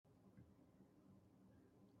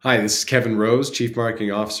Hi, this is Kevin Rose, Chief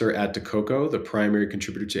Marketing Officer at Dakoko, the primary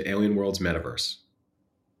contributor to Alien World's Metaverse.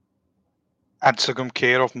 And Sugam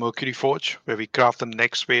Care of Mercury Forge, where we craft the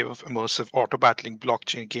next wave of immersive auto battling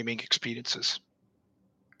blockchain gaming experiences.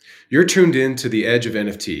 You're tuned in to the Edge of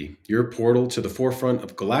NFT, your portal to the forefront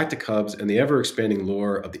of galactic hubs and the ever-expanding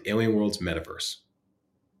lore of the Alien World's Metaverse.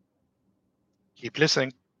 Keep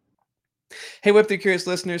listening. Hey, Web3 curious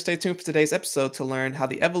listeners, stay tuned for today's episode to learn how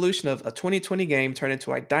the evolution of a 2020 game turned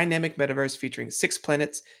into a dynamic metaverse featuring 6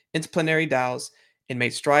 planets, interplanetary DAOs, and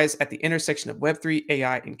made strides at the intersection of Web3,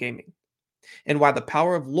 AI, and gaming. And why the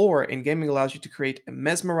power of lore in gaming allows you to create a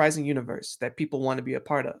mesmerizing universe that people want to be a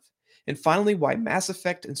part of. And finally, why Mass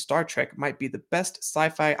Effect and Star Trek might be the best sci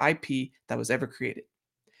fi IP that was ever created.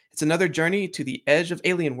 It's another journey to the edge of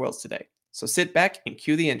alien worlds today. So sit back and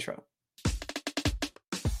cue the intro.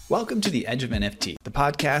 Welcome to The Edge of NFT, the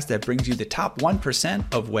podcast that brings you the top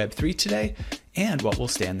 1% of Web3 today and what will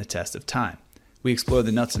stand the test of time. We explore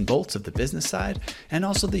the nuts and bolts of the business side and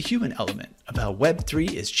also the human element of how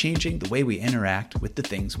Web3 is changing the way we interact with the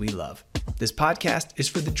things we love. This podcast is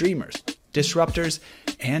for the dreamers, disruptors,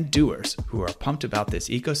 and doers who are pumped about this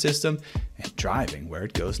ecosystem and driving where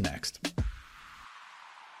it goes next.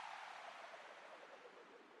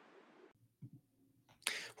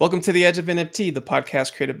 Welcome to The Edge of NFT, the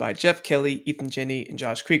podcast created by Jeff Kelly, Ethan Jenny, and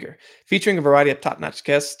Josh Krieger, featuring a variety of top-notch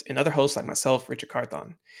guests and other hosts like myself, Richard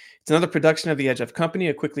Carthon. It's another production of The Edge of Company,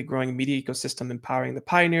 a quickly growing media ecosystem empowering the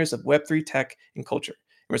pioneers of Web3 tech and culture,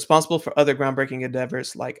 and responsible for other groundbreaking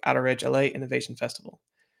endeavors like Outer Edge LA Innovation Festival.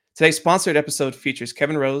 Today's sponsored episode features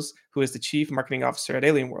Kevin Rose, who is the Chief Marketing Officer at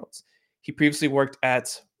Alien Worlds. He previously worked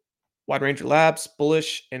at Wide Ranger Labs,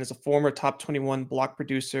 Bullish, and is a former top 21 block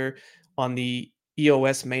producer on the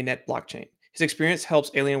EOS mainnet blockchain. His experience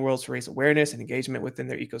helps Alien Worlds raise awareness and engagement within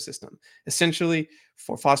their ecosystem, essentially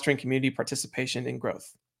for fostering community participation and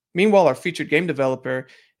growth. Meanwhile, our featured game developer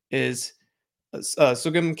is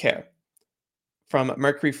Sugam Kher from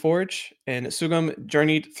Mercury Forge, and Sugam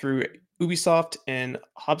journeyed through Ubisoft and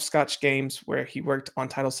Hopscotch games, where he worked on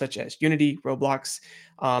titles such as Unity, Roblox.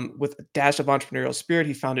 With a dash of entrepreneurial spirit,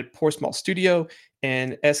 he founded Poor Small Studio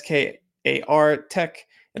and SKAR Tech,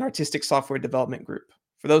 an artistic software development group.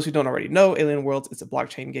 For those who don't already know, Alien Worlds is a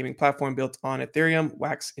blockchain gaming platform built on Ethereum,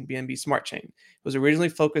 Wax, and BNB Smart Chain. It was originally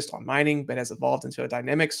focused on mining, but has evolved into a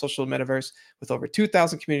dynamic social metaverse with over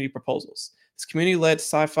 2,000 community proposals. This community-led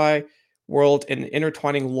sci-fi world and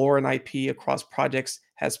intertwining lore and IP across projects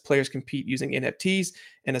has players compete using NFTs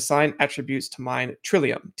and assign attributes to mine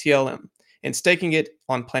Trillium, TLM, and staking it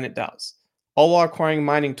on Planet DAOs, all while acquiring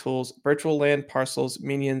mining tools, virtual land parcels,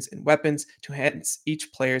 minions, and weapons to enhance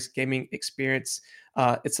each player's gaming experience.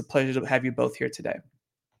 It's a pleasure to have you both here today.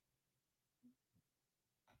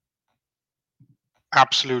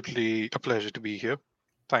 Absolutely a pleasure to be here.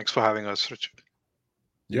 Thanks for having us, Richard.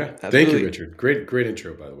 Yeah, thank Absolutely. you, Richard. Great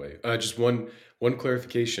intro, by the way. Just one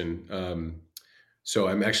clarification. So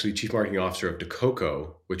I'm actually Chief Marketing Officer of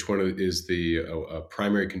Dakoko, which is the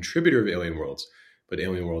primary contributor of Alien Worlds, but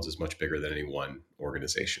Alien Worlds is much bigger than any one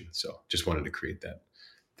organization. So just wanted to create that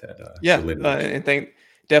and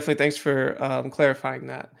definitely thanks for clarifying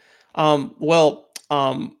that.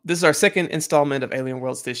 This is our second installment of Alien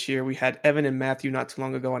Worlds this year. We had Evan and Matthew not too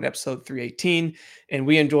long ago on episode 318, and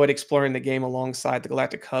we enjoyed exploring the game alongside the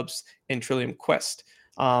Galactic Hubs and Trillium Quest.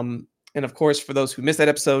 And of course, for those who missed that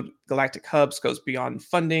episode, Galactic Hubs goes beyond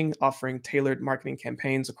funding, offering tailored marketing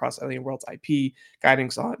campaigns across Alien Worlds IP,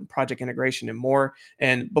 guidance on project integration, and more.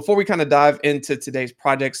 And before we kind of dive into today's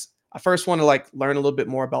projects, I first want to learn a little bit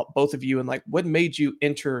more about both of you and what made you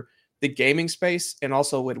enter the gaming space and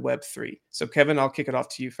also with Web3. So Kevin, I'll kick it off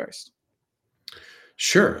to you first.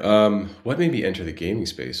 Sure. What made me enter the gaming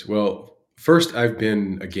space? Well, first, I've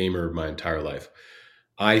been a gamer my entire life.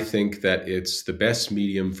 I think that it's the best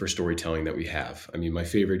medium for storytelling that we have. I mean, my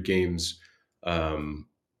favorite games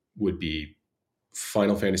would be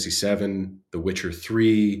Final Fantasy VII, The Witcher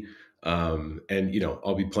 3, and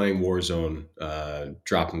I'll be playing Warzone,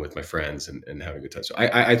 dropping with my friends and having a good time. So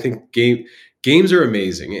I think games are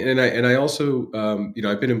amazing, and I also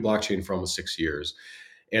I've been in blockchain for almost 6 years,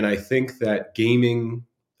 and I think that gaming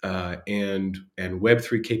and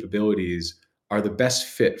Web3 capabilities are the best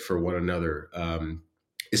fit for one another,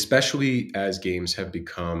 especially as games have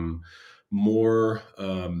become more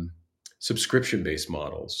subscription-based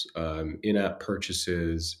models, in-app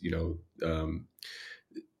purchases.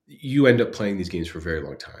 you end up playing these games for a very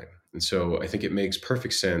long time. And so I think it makes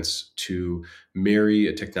perfect sense to marry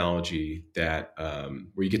a technology that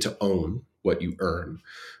where you get to own what you earn,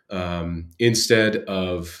 instead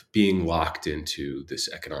of being locked into this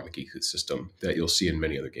economic ecosystem that you'll see in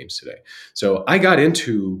many other games today. So I got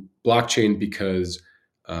into blockchain because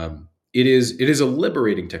it is a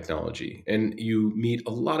liberating technology, and you meet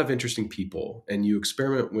a lot of interesting people, and you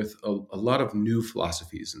experiment with a lot of new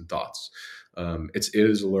philosophies and thoughts. It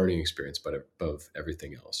is a learning experience, but above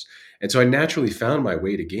everything else. And so I naturally found my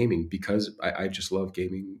way to gaming because I just love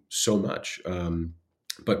gaming so much.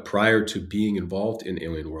 But prior to being involved in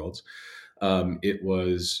Alien Worlds, it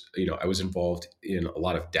was, I was involved in a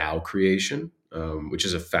lot of DAO creation, which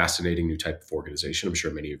is a fascinating new type of organization. I'm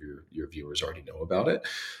sure many of your viewers already know about it.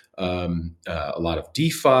 A lot of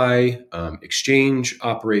DeFi, exchange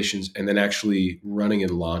operations, and then actually running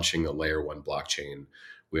and launching a layer one blockchain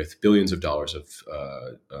with billions of dollars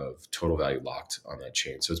of total value locked on that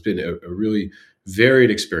chain. So it's been a really varied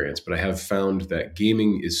experience, but I have found that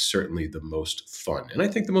gaming is certainly the most fun and I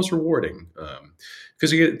think the most rewarding.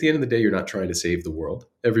 Because at the end of the day, you're not trying to save the world.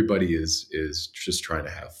 Everybody is just trying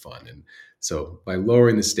to have fun. And so by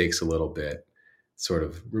lowering the stakes a little bit, sort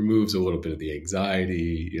of removes a little bit of the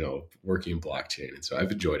anxiety, working in blockchain. And so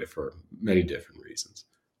I've enjoyed it for many different reasons.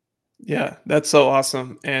 Yeah, that's so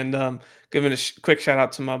awesome. And giving a quick shout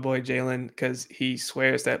out to my boy Jalen because he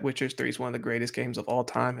swears that Witcher 3 is one of the greatest games of all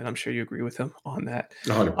time, and I'm sure you agree with him on that.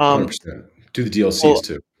 100%. Do the DLCs Well,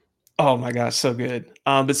 too. oh my gosh, so good.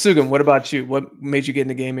 But Sugam, what about you? What made you get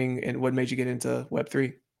into gaming, and what made you get into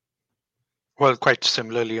Web3? Well, quite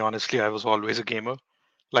similarly, honestly, I was always a gamer.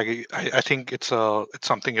 Like I think it's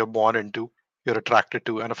something you're born into, you're attracted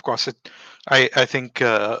to, and of course I think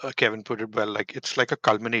Kevin put it well. Like it's like a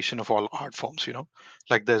culmination of all art forms.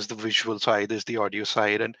 Like there's the visual side, there's the audio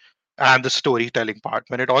side, and the storytelling part.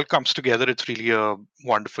 When it all comes together, it's really a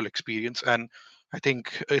wonderful experience, and I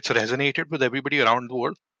think it's resonated with everybody around the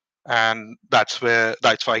world, and that's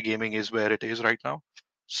why gaming is where it is right now.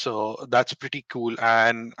 So that's pretty cool,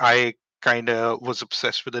 and I kind of was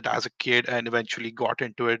obsessed with it as a kid and eventually got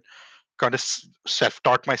into it, kind of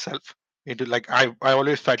self-taught myself into, like, I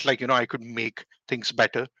always felt like I could make things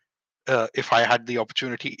better if I had the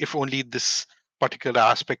opportunity. If only this particular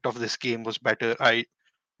aspect of this game was better, I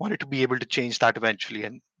wanted to be able to change that eventually,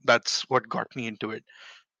 and that's what got me into it.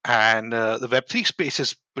 And the Web3 space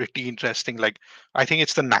is pretty interesting. Like, I think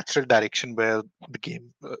it's the natural direction where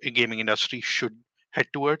the gaming industry should head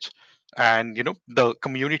towards. And the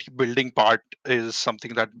community building part is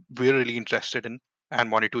something that we're really interested in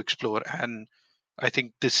and wanted to explore. And I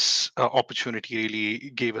think this opportunity really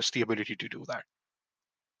gave us the ability to do that.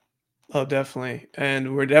 Oh, definitely.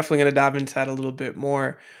 And we're definitely going to dive into that a little bit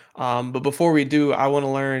more. But before we do, I want to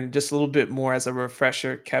learn just a little bit more as a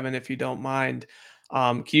refresher, Kevin, if you don't mind.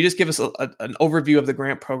 Can you just give us an overview of the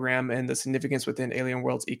grant program and the significance within Alien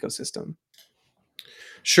World's ecosystem?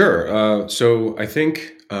 Sure. So I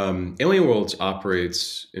think Alien Worlds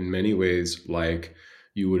operates in many ways like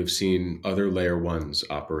you would have seen other layer ones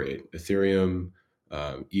operate: Ethereum,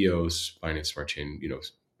 EOS, Binance Smart Chain,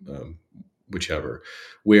 whichever,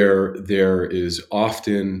 where there is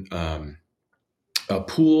often a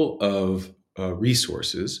pool of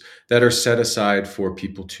resources that are set aside for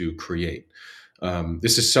people to create.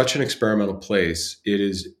 This is such an experimental place.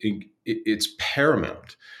 It's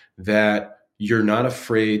paramount that you're not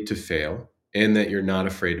afraid to fail and that you're not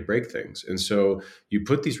afraid to break things. And so you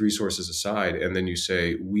put these resources aside and then you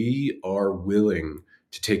say, we are willing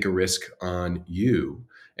to take a risk on you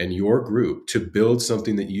and your group to build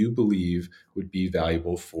something that you believe would be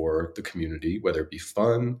valuable for the community, whether it be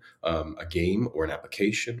fun, a game or an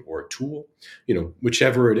application or a tool,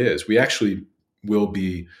 whichever it is. We actually will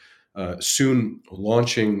be soon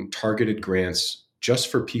launching targeted grants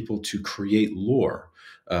just for people to create lore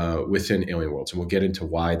within Alien Worlds, and we'll get into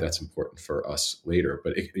why that's important for us later.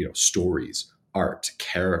 But stories, art,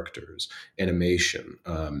 characters, animation,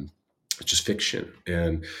 just fiction,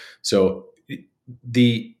 and so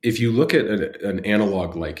if you look at an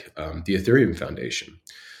analog like the Ethereum Foundation,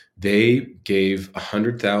 they gave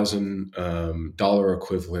 $100,000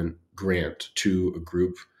 equivalent grant to a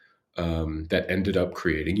group that ended up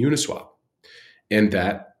creating Uniswap, and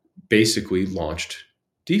that basically launched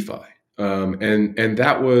DeFi. And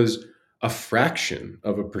that was a fraction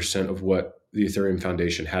of a percent of what the Ethereum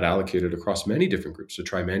Foundation had allocated across many different groups to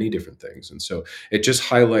try many different things. And so it just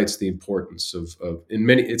highlights the importance of in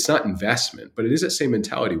many, it's not investment, but it is that same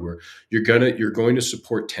mentality where you're going to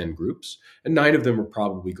support 10 groups and 9 of them are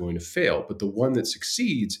probably going to fail, but the one that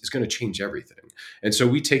succeeds is going to change everything. And so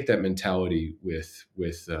we take that mentality with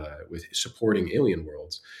supporting Alien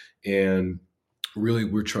Worlds, and really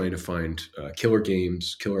we're trying to find killer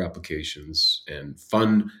games, killer applications, and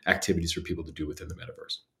fun activities for people to do within the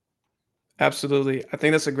metaverse. Absolutely. I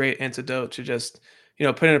think that's a great antidote to just,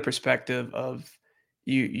 put in a perspective of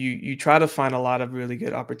you try to find a lot of really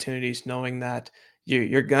good opportunities knowing that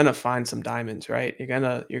you're gonna find some diamonds, right?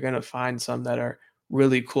 You're gonna find some that are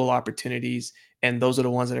really cool opportunities, and those are the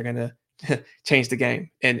ones that are gonna change the game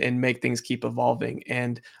and make things keep evolving.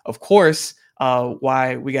 And of course,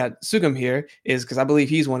 why we got Sugam here is because I believe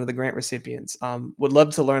he's one of the grant recipients. Would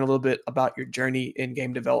love to learn a little bit about your journey in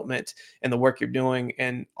game development and the work you're doing,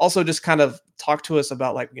 and also just kind of talk to us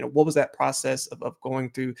about, like, what was that process of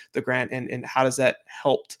going through the grant, and how does that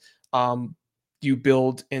helped you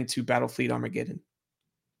build into Battlefleet Armageddon?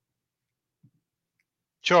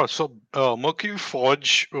 Sure. So Mercury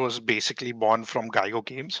Forge was basically born from Gaigo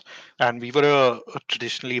Games, and we were a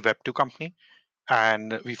traditionally Web2 company,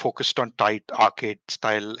 and we focused on tight arcade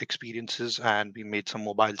style experiences, and we made some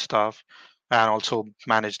mobile stuff, and also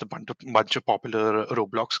managed a bunch of popular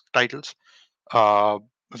Roblox titles. Uh,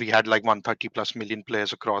 we had like 130 plus million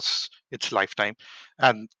players across its lifetime,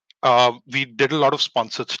 and we did a lot of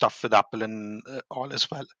sponsored stuff with Apple and all as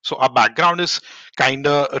well. So our background is kind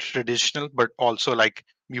of traditional, but also like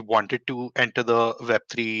we wanted to enter the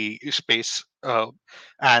Web3 space,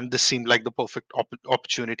 and this seemed like the perfect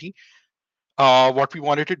opportunity. What we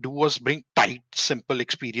wanted to do was bring tight, simple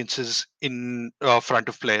experiences in front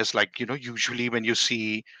of players. Like, usually when you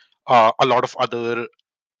see a lot of other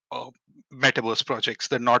uh, metaverse projects,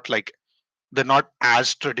 they're not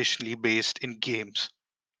as traditionally based in games,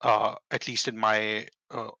 at least in my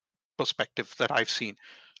perspective that I've seen.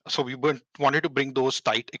 So we wanted to bring those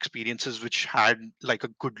tight experiences which had like a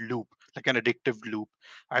good loop, like an addictive loop.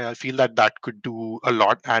 I feel that that could do a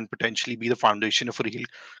lot and potentially be the foundation of a real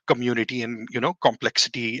community and,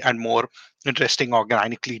 complexity and more interesting,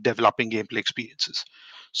 organically developing gameplay experiences.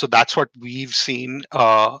 So that's what we've seen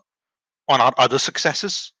on our other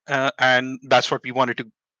successes, and that's what we wanted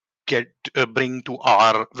to bring to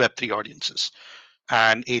our Web3 audiences.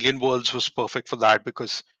 And Alien Worlds was perfect for that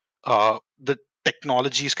because the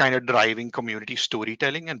technology is kind of driving community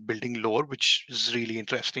storytelling and building lore, which is really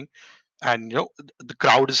interesting. And the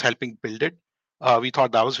crowd is helping build it. We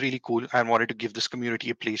thought that was really cool and wanted to give this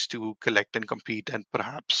community a place to collect and compete and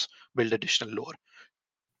perhaps build additional lore.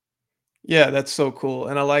 Yeah, that's so cool,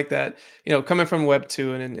 and I like that. Coming from Web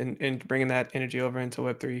 2 and bringing that energy over into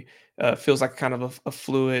Web 3 feels like kind of a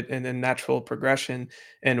fluid and natural progression.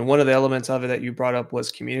 And one of the elements of it that you brought up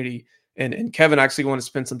was community. And Kevin, I actually want to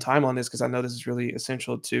spend some time on this because I know this is really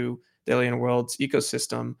essential to the Alien Worlds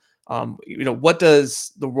ecosystem. What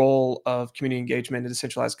does the role of community engagement and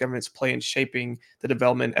decentralized governance play in shaping the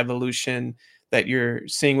development evolution that you're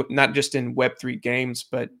seeing, not just in Web 3 games,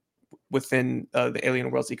 but within the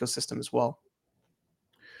Alien Worlds ecosystem as well?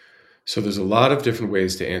 So there's a lot of different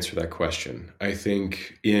ways to answer that question. I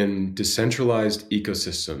think in decentralized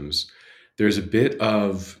ecosystems, there's a bit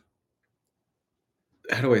of,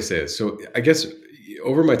 how do I say it? So I guess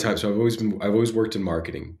over my time, so I've always worked in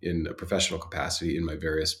marketing in a professional capacity in my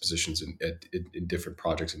various positions in different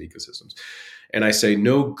projects and ecosystems. And I say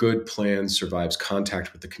no good plan survives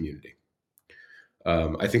contact with the community.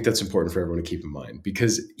 I think that's important for everyone to keep in mind,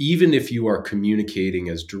 because even if you are communicating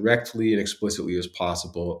as directly and explicitly as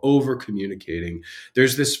possible, over communicating,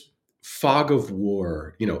 there's this fog of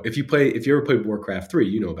war. If you ever played Warcraft 3,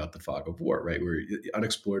 you know about the fog of war, right? Where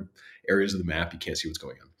unexplored areas of the map, you can't see what's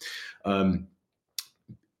going on.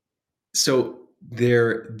 So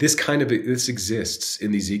this exists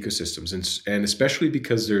in these ecosystems, and especially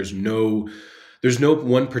because there's no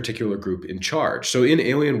one particular group in charge. So in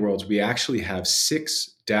Alien Worlds, we actually have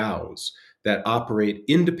 6 DAOs that operate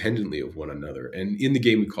independently of one another. And in the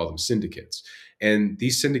game, we call them syndicates. And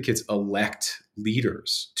these syndicates elect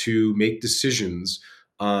leaders to make decisions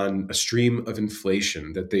on a stream of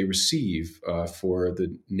inflation that they receive for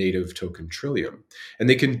the native token Trillium. And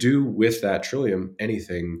they can do with that Trillium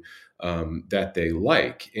anything that they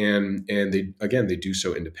like. And they do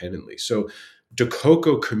so independently. So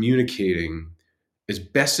Dakoko communicating as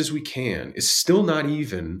best as we can is still not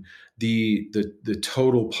even the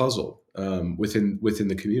total puzzle within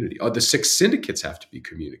the community. The 6 syndicates have to be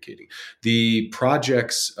communicating. The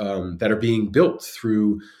projects that are being built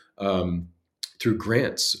through through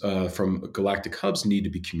grants from galactic hubs need to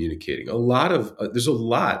be communicating. There's a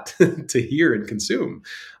lot to hear and consume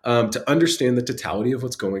to understand the totality of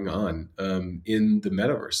what's going on in the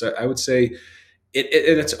metaverse. I would say and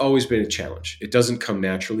it's always been a challenge. It doesn't come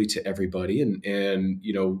naturally to everybody, and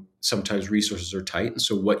sometimes resources are tight, and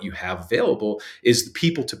so what you have available is the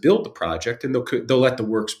people to build the project, and they'll let the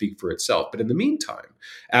work speak for itself. But in the meantime,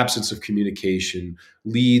 absence of communication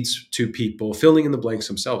leads to people filling in the blanks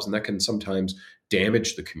themselves, and that can sometimes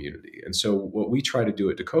damage the community. And so what we try to do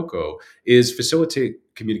at Decoko is facilitate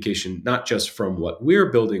communication, not just from what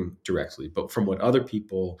we're building directly, but from what other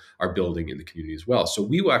people are building in the community as well. So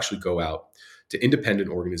we will actually go out to independent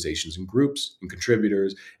organizations and groups and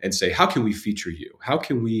contributors and say, how can we feature you? How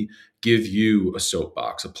can we give you a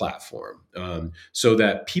soapbox, a platform, so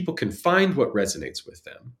that people can find what resonates with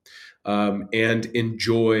them and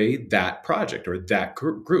enjoy that project or that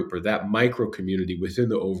group or that micro community within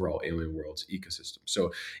the overall Alien Worlds ecosystem?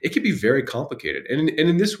 So it can be very complicated. And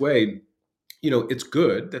in this way, it's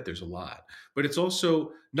good that there's a lot, but it's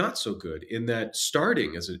also not so good in that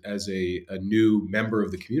starting as a new member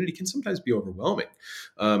of the community can sometimes be overwhelming.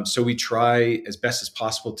 So we try as best as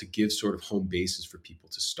possible to give sort of home bases for people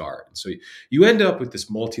to start. And so you end up with this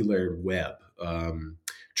multi-layered web,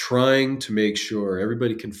 trying to make sure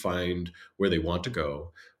everybody can find where they want to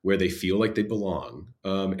go, where they feel like they belong,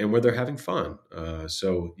 and where they're having fun.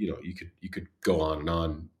 So you could go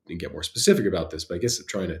on and get more specific about this, but I guess I'm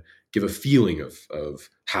trying to give a feeling of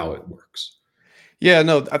how it works. Yeah,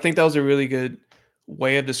 no, I think that was a really good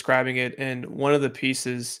way of describing it. And one of the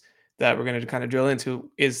pieces that we're going to kind of drill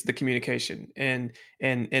into is the communication and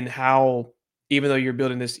how, even though you're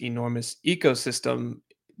building this enormous ecosystem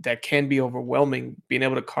that can be overwhelming, being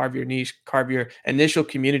able to carve your niche, carve your initial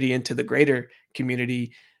community into the greater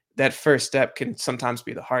community, that first step can sometimes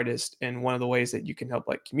be the hardest. And one of the ways that you can help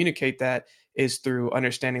like communicate that is through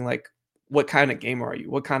understanding like what kind of gamer are you?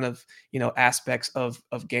 What kind of aspects of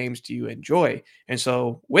games do you enjoy? And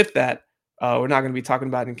so with that, we're not going to be talking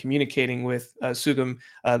about and communicating with Sugam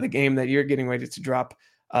the game that you're getting ready to drop,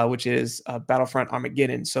 which is Battlefront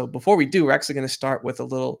Armageddon. So before we do, we're actually going to start with a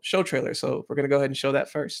little show trailer. So we're going to go ahead and show that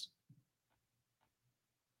first.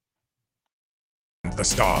 The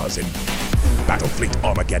stars in Battlefleet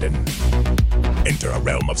Armageddon. Enter a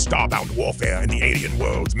realm of starbound warfare in the alien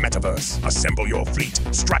world's metaverse. Assemble your fleet,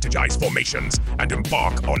 strategize formations, and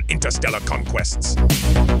embark on interstellar conquests.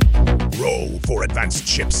 Roll for advanced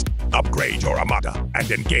ships, upgrade your armada, and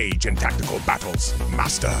engage in tactical battles.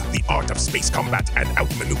 Master the art of space combat and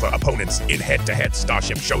outmaneuver opponents in head-to-head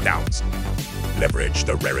starship showdowns. Leverage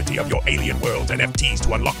the rarity of your alien world NFTs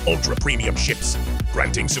to unlock ultra-premium ships,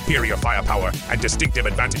 granting superior firepower and distinctive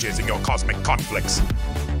advantages in your cosmic conflicts.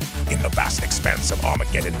 In the vast expanse of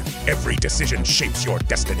Armageddon, every decision shapes your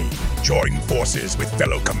destiny. Join forces with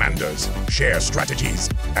fellow commanders, share strategies,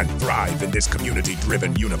 and thrive in this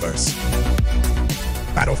community-driven universe.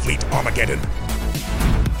 Battlefleet Armageddon,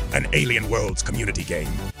 an Alien Worlds community game.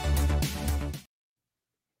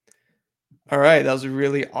 All right, that was a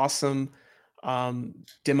really awesome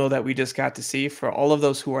demo that we just got to see. For all of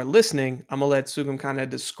those who are listening, I'm gonna let Sugam kind of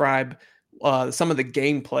describe some of the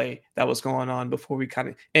gameplay that was going on before we kind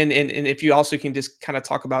of and if you also can just kind of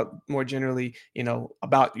talk about more generally,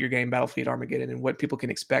 about your game Battlefleet Armageddon and what people can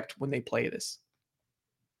expect when they play this.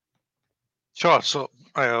 Sure. So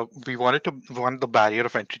we want the barrier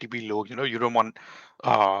of entry to be low. You don't want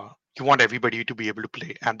you want everybody to be able to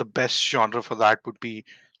play, and the best genre for that would be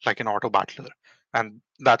like an auto battler, and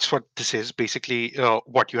that's what this is. Basically,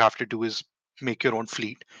 what you have to do is make your own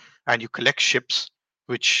fleet, and you collect ships,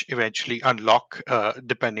 which eventually unlock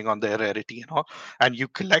depending on their rarity, and you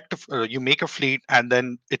you make a fleet, and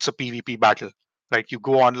then it's a PvP battle. Right? You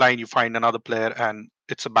go online, you find another player, and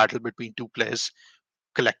it's a battle between two players,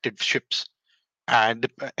 collected ships, and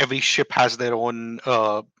every ship has their own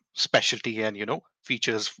specialty and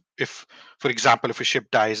features. If, for example, if a ship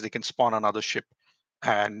dies, they can spawn another ship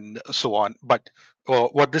and so on. But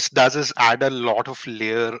what this does is add a lot of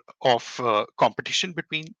layer of competition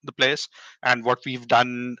between the players, and what we've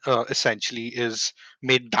done essentially is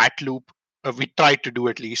made that loop, we tried to do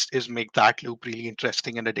at least, is make that loop really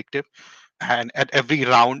interesting and addictive. And at every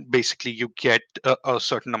round, basically, you get a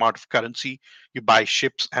certain amount of currency, you buy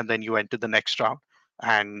ships, and then you enter the next round,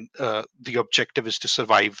 and the objective is to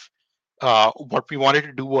survive. What we wanted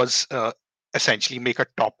to do was essentially make a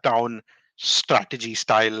top-down strategy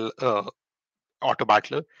style auto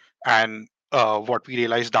battler, and what we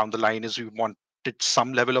realized down the line is we want wanted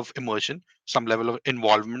some level of immersion, some level of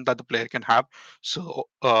involvement that the player can have. So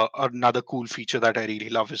another cool feature that I really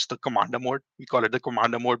love is the commander mode. We call it the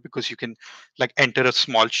commander mode because you can like enter a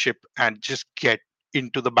small ship and just get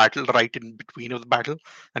into the battle right in between of the battle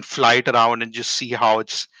and fly it around and just see how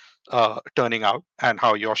it's turning out and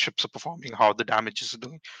how your ships are performing, how the damage is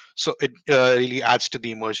doing. So it really adds to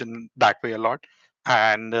the immersion that way a lot.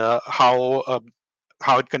 And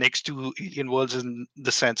how it connects to alien worlds in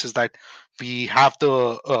the sense is that we have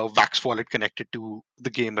the Vax wallet connected to the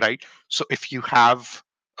game, right? So if you have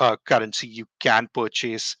currency, you can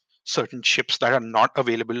purchase certain ships that are not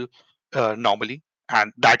available normally,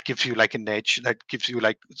 and that gives you like an edge. That gives you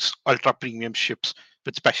like ultra premium ships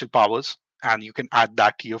with special powers, and you can add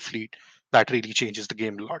that to your fleet. That really changes the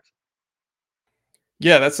game a lot.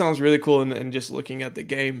 Yeah, that sounds really cool. And just looking at the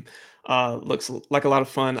game, looks like a lot of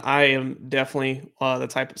fun. I am definitely the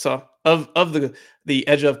type so of the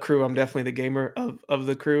Edge of crew. I'm definitely the gamer of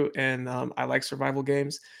the crew, and I like survival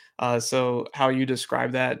games. So how you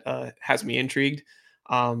describe that has me intrigued.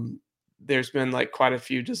 Um, there's been like quite a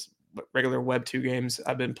few just regular Web 2 games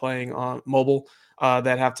I've been playing on mobile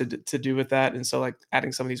that have to do with that, and so like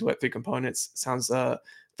adding some of these Web 3 components sounds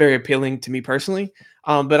very appealing to me personally.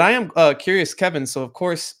 But I am curious, Kevin. So, of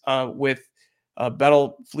course, with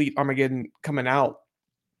Battlefleet Armageddon coming out,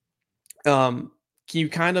 can you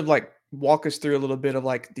kind of like walk us through a little bit of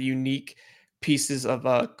like the unique pieces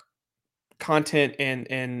of content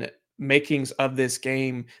and makings of this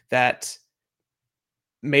game that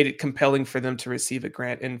made it compelling for them to receive a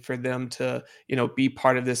grant and for them to, be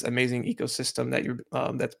part of this amazing ecosystem that you're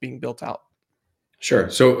that's being built out?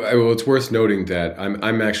 Sure. So, well, it's worth noting that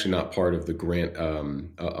I'm actually not part of the grant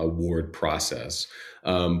award process,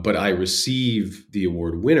 but I receive the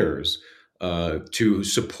award winners to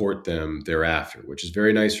support them thereafter, which is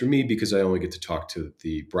very nice for me because I only get to talk to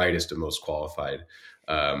the brightest and most qualified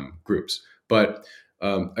groups. But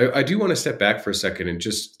I do want to step back for a second and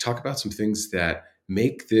just talk about some things that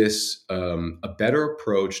make this a better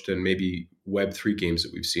approach than maybe Web3 games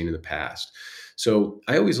that we've seen in the past. So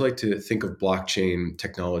I always like to think of blockchain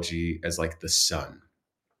technology as like the sun.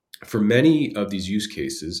 For many of these use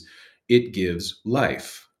cases, it gives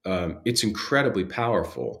life. It's incredibly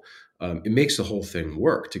powerful. It makes the whole thing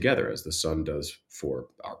work together as the sun does for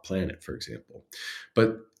our planet, for example.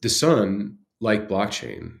 But the sun, like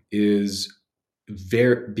blockchain, is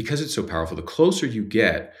very, because it's so powerful, the closer you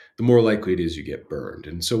get, the more likely it is you get burned.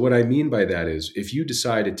 And so what I mean by that is if you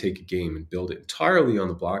decide to take a game and build it entirely on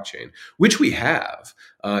the blockchain, which we have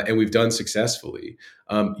and we've done successfully,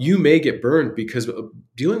 you may get burned because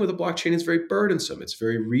dealing with a blockchain is very burdensome. It's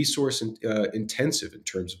very resource intensive in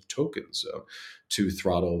terms of tokens to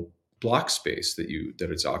throttle block space that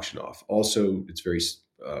it's auctioned off. Also, it's very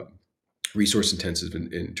resource intensive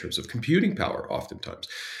in terms of computing power oftentimes.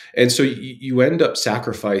 And so you end up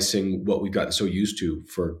sacrificing what we've gotten so used to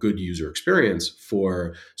for good user experience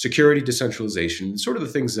for security, decentralization, sort of the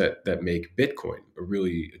things that make Bitcoin a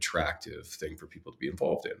really attractive thing for people to be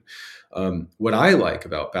involved in. What I like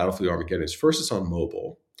about Battlefleet Armageddon is first it's on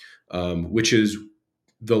mobile, which is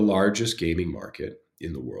the largest gaming market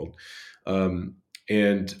in the world.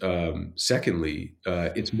 And secondly,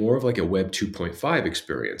 it's more of like a Web 2.5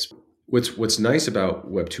 experience. What's nice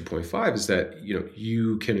about Web 2.5 is that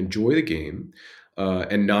you can enjoy the game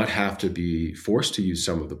and not have to be forced to use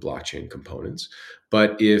some of the blockchain components.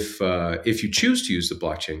 But if you choose to use the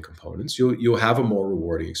blockchain components, you'll have a more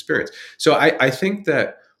rewarding experience. So I think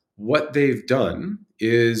that what they've done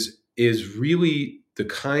is really the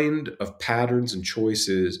kind of patterns and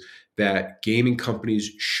choices that gaming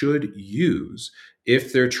companies should use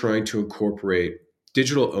if they're trying to incorporate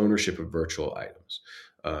digital ownership of virtual items.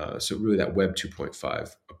 So really that Web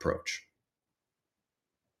 2.5 approach.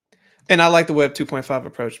 And I like the Web 2.5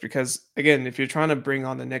 approach because, again, if you're trying to bring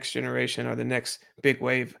on the next generation or the next big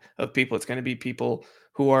wave of people, it's going to be people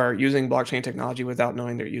who are using blockchain technology without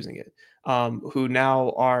knowing they're using it, who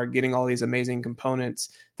now are getting all these amazing components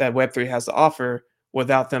that Web3 has to offer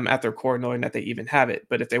without them at their core knowing that they even have it.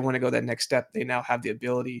 But if they want to go that next step, they now have the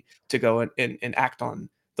ability to go and act on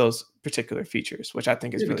those particular features, which I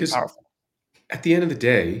think is really powerful. At the end of the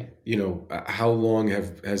day, how long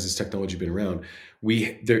has this technology been around?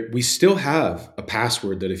 We still have a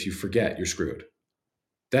password that if you forget, you're screwed.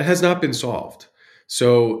 That has not been solved.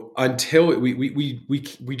 So until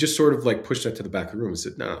we just sort of like pushed that to the back of the room and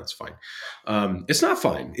said, no, it's fine. It's not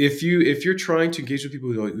fine. If you're trying to engage with people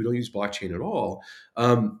who don't use blockchain at all,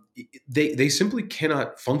 they simply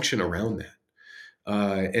cannot function around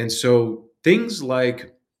that. And so things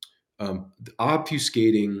like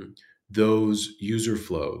obfuscating those user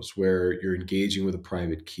flows where you're engaging with a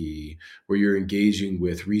private key, where you're engaging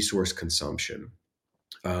with resource consumption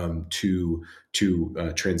to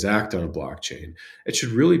transact on a blockchain, it should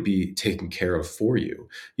really be taken care of for you.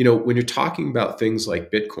 When you're talking about things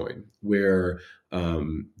like Bitcoin, where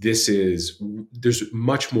there's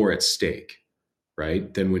much more at stake,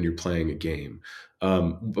 right, than when you're playing a game.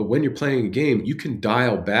 But when you're playing a game, you can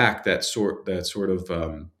dial back that sort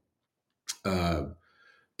of uh,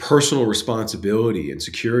 personal responsibility and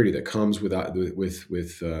security that comes with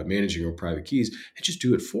managing your private keys, and just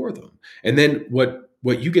do it for them. And then what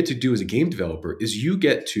you get to do as a game developer is you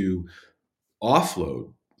get to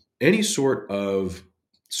offload any sort of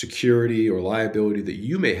security or liability that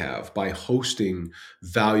you may have by hosting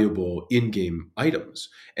valuable in-game items,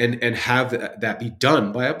 and have that be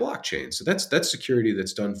done by a blockchain. So that's security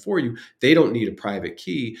that's done for you. They don't need a private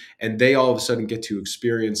key, and they all of a sudden get to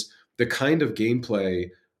experience the kind of gameplay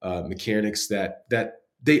mechanics that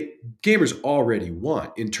they gamers already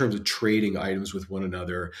want in terms of trading items with one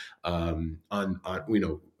another, on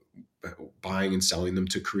buying and selling them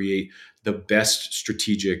to create the best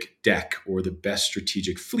strategic deck or the best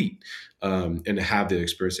strategic fleet, and to have the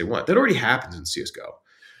experience they want. That already happens in CSGO.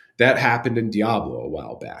 That happened in Diablo a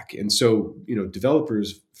while back. And so,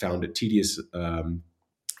 developers found it tedious, a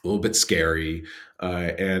little bit scary,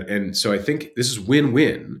 and so I think this is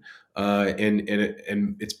win-win, and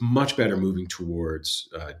it's much better moving towards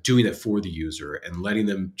doing it for the user and letting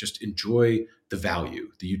them just enjoy the value,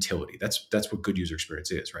 the utility. That's what good user experience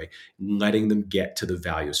is, right? Letting them get to the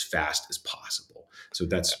value as fast as possible. So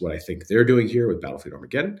that's what I think they're doing here with Battlefleet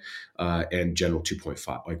Armageddon, and general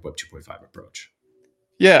 2.5, like Web 2.5 approach.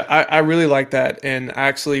 Yeah, I really like that. And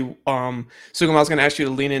actually, Sugam, I was going to ask you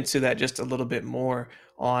to lean into that just a little bit more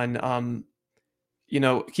on, can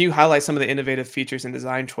you highlight some of the innovative features and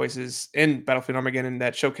design choices in Battlefield Armageddon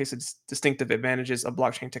that showcase its distinctive advantages of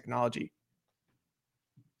blockchain technology?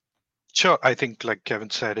 Sure. I think, like Kevin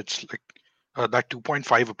said, it's like that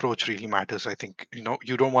 2.5 approach really matters. I think,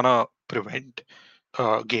 you don't want to prevent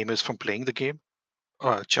gamers from playing the game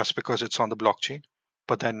just because it's on the blockchain.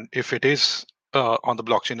 But then if it is on the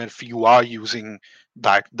blockchain, and if you are using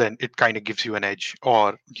that, then it kind of gives you an edge,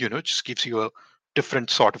 or just gives you a different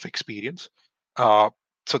sort of experience.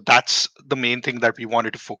 So that's the main thing that we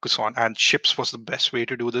wanted to focus on. And ships was the best way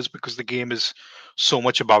to do this, because the game is so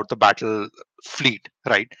much about the battle fleet,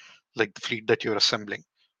 right? Like the fleet that you're assembling.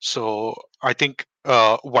 So I think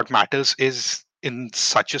what matters is, in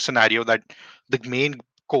such a scenario, that the main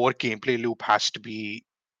core gameplay loop has to be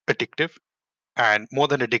addictive. And more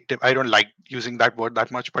than addictive, I don't like using that word that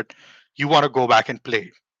much, but you want to go back and play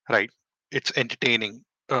it, right? It's entertaining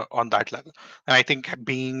on that level. And I think,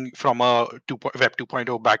 being from a Web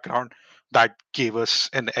 2.0 background, that gave us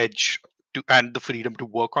an edge and the freedom to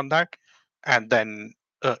work on that, and then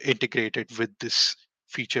integrate it with this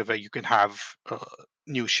feature where you can have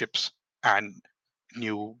new ships and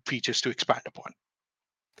new features to expand upon.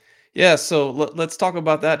 Yeah, so let's talk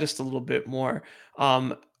about that just a little bit more.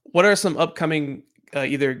 What are some upcoming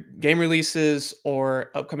either game releases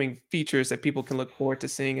or upcoming features that people can look forward to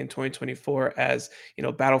seeing in 2024 as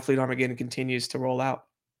Battlefleet Armageddon continues to roll out?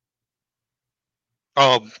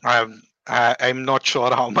 I'm not sure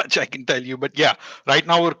how much I can tell you, but yeah, right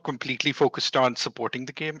now we're completely focused on supporting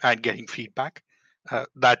the game and getting feedback.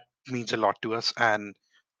 That means a lot to us, and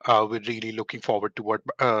we're really looking forward to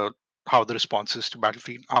how the response is to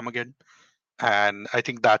Battlefield Armageddon. And I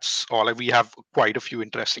think that's all. We have quite a few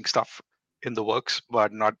interesting stuff in the works,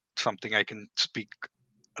 but not something I can speak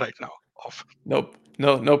right now of. Nope.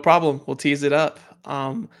 No problem. We'll tease it up.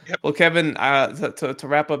 Yep. Well, Kevin, to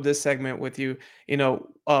wrap up this segment with you,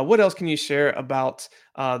 what else can you share about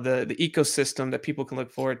the ecosystem that people can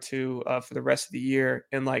look forward to for the rest of the year?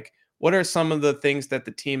 And like, what are some of the things that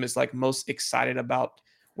the team is like most excited about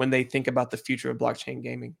when they think about the future of blockchain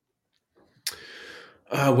gaming?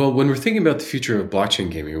 Well, when we're thinking about the future of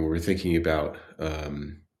blockchain gaming, when we're thinking about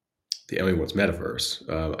what's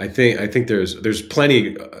metaverse, I think there's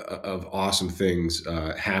plenty of awesome things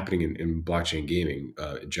happening in blockchain gaming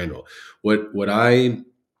in general. What I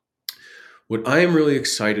am really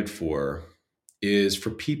excited for is for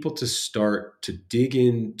people to start to dig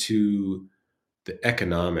into the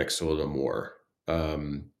economics a little more,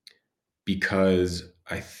 because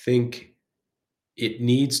I think it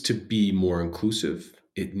needs to be more inclusive.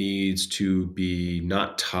 It needs to be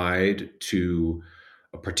not tied to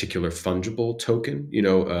a particular fungible token,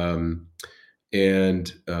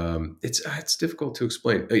 and it's difficult to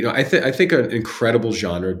explain. I think an incredible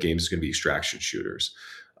genre of games is going to be extraction shooters.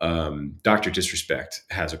 Dr. Disrespect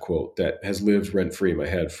has a quote that has lived rent-free in my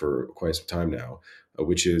head for quite some time now,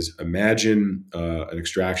 which is, imagine an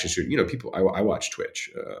extraction shooter. People, I watch Twitch,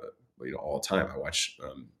 all the time. I watch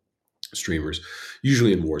streamers,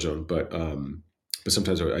 usually in Warzone, but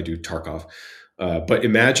sometimes I do Tarkov. But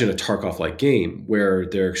imagine a Tarkov-like game where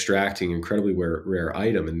they're extracting incredibly rare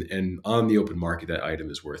item, and on the open market, that item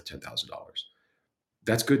is worth $10,000.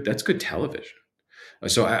 That's good. That's good television.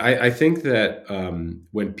 So I think that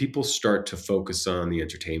when people start to focus on the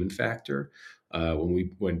entertainment factor,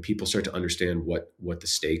 when people start to understand what the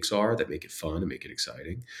stakes are that make it fun and make it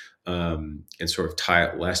exciting, and sort of tie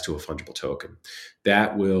it less to a fungible token,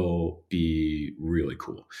 that will be really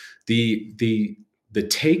cool. The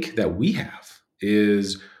take that we have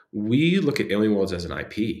is we look at Alien Worlds as an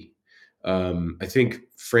IP. I think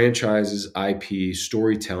franchises, IP,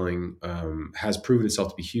 storytelling has proven itself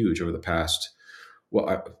to be huge over the past, well,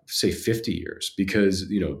 I say 50 years, because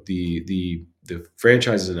the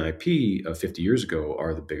franchises and IP of 50 years ago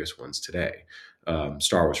are the biggest ones today.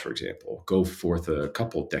 Star Wars, for example, go forth a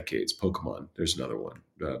couple decades. Pokemon, there's another one.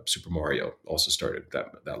 Super Mario also started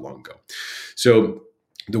that long ago. So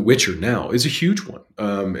The Witcher now is a huge one,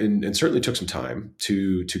 and certainly took some time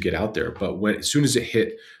to get out there. But as soon as it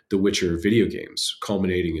hit the Witcher video games,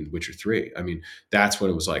 culminating in Witcher 3, I mean, that's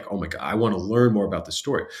when it was like, oh my God, I want to learn more about the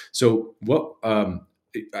story. So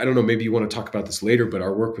I don't know, maybe you want to talk about this later, but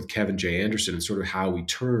our work with Kevin J. Anderson and sort of how we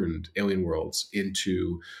turned Alien Worlds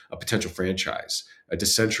into a potential franchise, a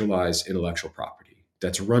decentralized intellectual property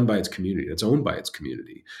that's run by its community, that's owned by its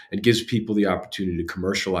community, and gives people the opportunity to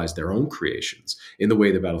commercialize their own creations in the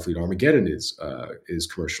way that Battlefleet Armageddon is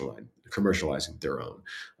commercializing their own,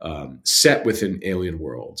 set within Alien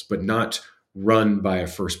Worlds, but not run by a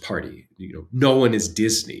first party. No one is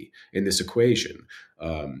Disney in this equation,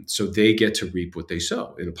 so they get to reap what they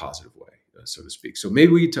sow in a positive way, so to speak. So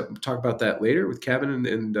maybe we talk about that later with Kevin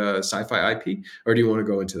and Sci-Fi IP, or do you want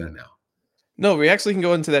to go into that now? No, we actually can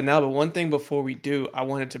go into that now. But one thing before we do, I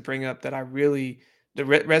wanted to bring up that I really that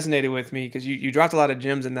resonated with me, because you dropped a lot of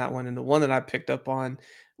gems in that one, and the one that I picked up on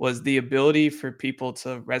was the ability for people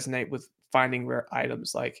to resonate with finding rare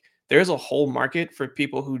items. Like, there's a whole market for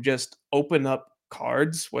people who just open up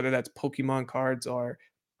cards, whether that's Pokemon cards or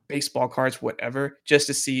baseball cards, whatever, just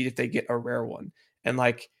to see if they get a rare one. And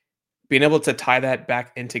like, being able to tie that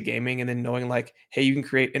back into gaming, and then knowing like, hey, you can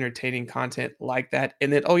create entertaining content like that,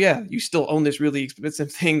 and then, oh yeah, you still own this really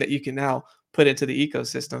expensive thing that you can now put into the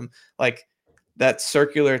ecosystem. Like, that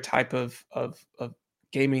circular type of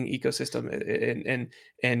gaming ecosystem,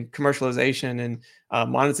 and commercialization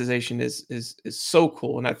and monetization is so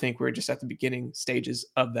cool. And I think we're just at the beginning stages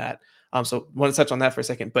of that. So want to touch on that for a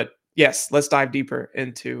second, but yes, let's dive deeper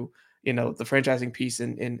into the franchising piece,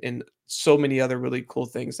 and so many other really cool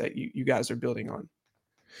things that you guys are building on.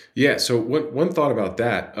 Yeah. So one thought about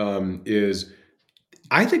that is,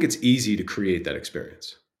 I think it's easy to create that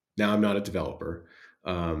experience. Now, I'm not a developer,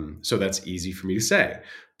 so that's easy for me to say.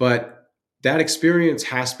 But that experience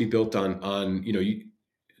has to be built on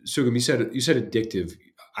Sugam, you said addictive.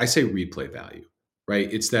 I say replay value,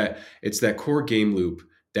 right? It's that core game loop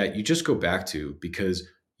that you just go back to because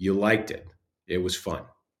you liked it. It was fun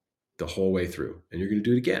the whole way through, and you're going to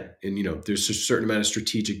do it again. And there's a certain amount of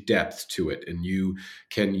strategic depth to it, and you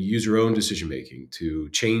can use your own decision making to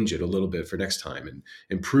change it a little bit for next time and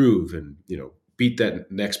improve, and beat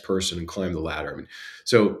that next person and climb the ladder. I mean,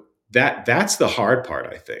 so that's the hard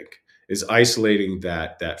part, I think, is isolating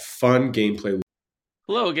that fun gameplay.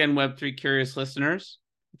 Hello again, Web3 curious listeners.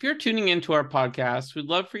 If you're tuning into our podcast, we'd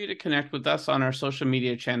love for you to connect with us on our social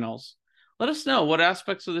media channels. Let us know what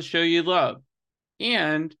aspects of the show you love,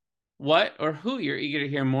 and what or who you're eager to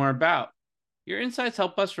hear more about. Your insights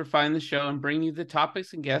help us refine the show and bring you the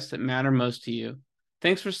topics and guests that matter most to you.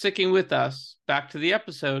 Thanks for sticking with us. Back to the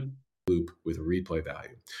episode. Loop with replay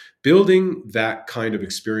value. Building that kind of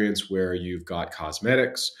experience where you've got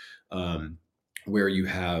cosmetics, where you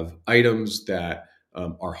have items that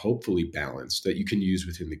are hopefully balanced that you can use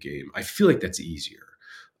within the game. I feel like that's easier.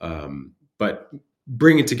 But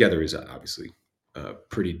bringing it together is obviously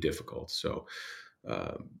pretty difficult. So,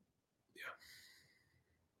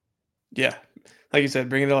 Yeah, like you said,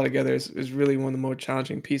 bringing it all together is really one of the more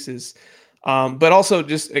challenging pieces. But also,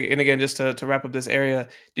 just to wrap up this area,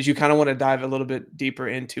 did you kind of want to dive a little bit deeper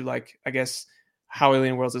into, like, I guess, how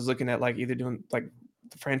Alien Worlds is looking at like either doing like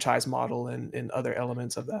the franchise model and other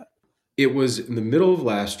elements of that? It was in the middle of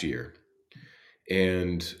last year,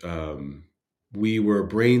 and we were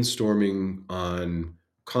brainstorming on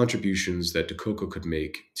contributions that Dakoko could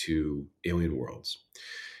make to Alien Worlds.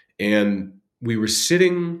 And we were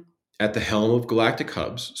sitting at the helm of Galactic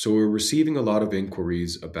Hubs. So we're receiving a lot of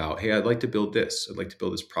inquiries about, hey, I'd like to build this. I'd like to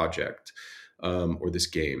build this project or this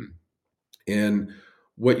game. And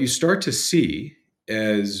what you start to see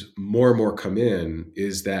as more and more come in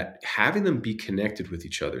is that having them be connected with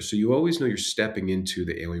each other. So you always know you're stepping into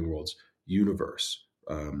the Alien Worlds universe.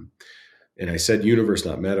 And I said universe,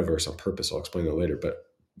 not metaverse on purpose. I'll explain that later. But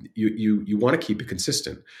you want to keep it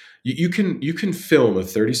consistent. You can film a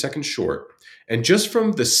 30-second short, and just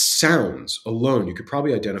from the sounds alone, you could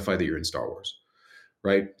probably identify that you're in Star Wars,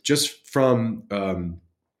 right? Just from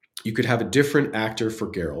you could have a different actor for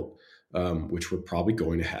Geralt, which we're probably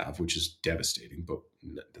going to have, which is devastating, but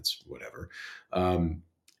that's whatever.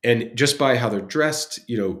 And just by how they're dressed,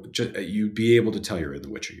 you'd be able to tell you're in the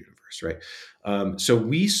Witcher universe, right? So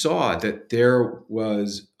we saw that there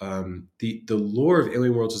was the lore of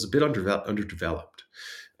Alien Worlds is a bit underdeveloped.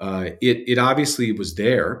 It obviously was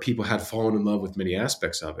there. People had fallen in love with many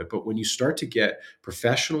aspects of it. But when you start to get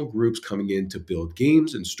professional groups coming in to build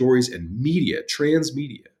games and stories and media,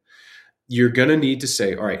 transmedia, you're going to need to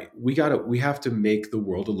say, all right, we have to make the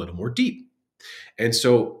world a little more deep. And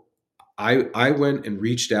so I went and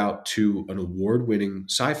reached out to an award-winning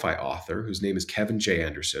sci-fi author whose name is Kevin J.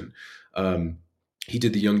 Anderson. He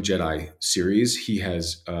did the Young Jedi series. He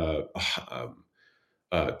has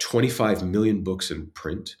 25 million books in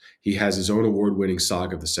print. He has his own award-winning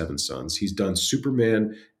saga of the Seven Sons. He's done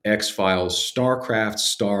Superman, X-Files, StarCraft,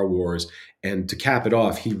 Star Wars, and to cap it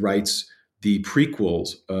off, he writes the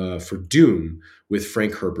prequels for Dune with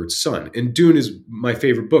Frank Herbert's son. And Dune is my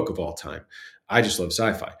favorite book of all time. I just love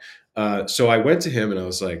sci-fi. So I went to him and I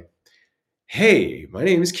was like, hey, my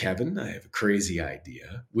name is Kevin. I have a crazy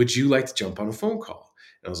idea. Would you like to jump on a phone call?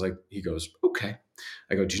 And I was like, he goes, okay.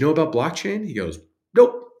 I go, do you know about blockchain? He goes,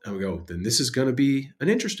 nope. I go, then this is going to be an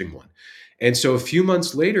interesting one. And so a few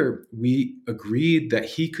months later, we agreed that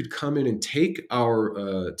he could come in and take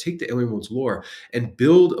the Alien Worlds lore and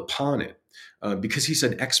build upon it because he's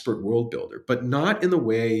an expert world builder, but not in the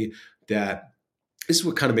way that this is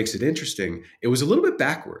what kind of makes it interesting. It was a little bit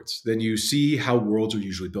backwards than you see how worlds are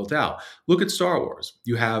usually built out. Look at Star Wars.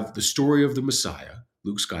 You have the story of the Messiah,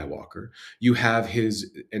 Luke Skywalker. You have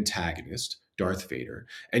his antagonist, Darth Vader.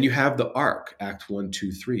 And you have the arc, Act 1,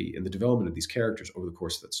 2, 3, and the development of these characters over the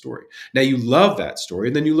course of that story. Now, you love that story,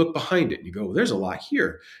 and then you look behind it and you go, well, there's a lot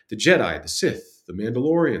here. The Jedi, the Sith, the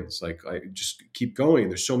Mandalorians, like I just keep going.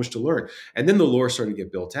 There's so much to learn. And then the lore started to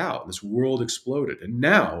get built out and this world exploded. And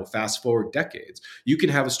now, fast forward decades, you can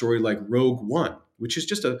have a story like Rogue One, which is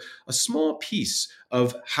just a small piece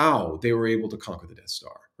of how they were able to conquer the Death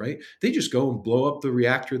Star, right? They just go and blow up the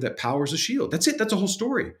reactor that powers a shield. That's it. That's a whole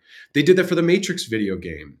story. They did that for the Matrix video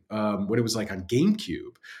game when it was like on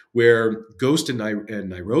GameCube, where Ghost and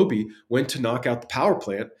Nairobi went to knock out the power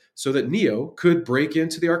plant so that Neo could break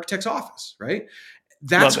into the architect's office, right?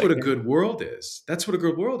 That's what a good world is. That's what a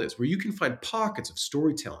good world is, where you can find pockets of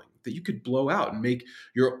storytelling that you could blow out and make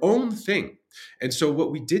your own thing. And so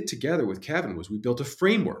what we did together with Kevin was we built a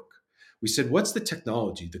framework. We said, what's the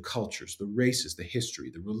technology, the cultures, the races, the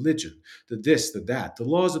history, the religion, the this, the that, the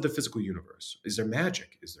laws of the physical universe? Is there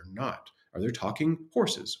magic? Is there not? Are there talking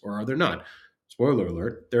horses or are there not? Spoiler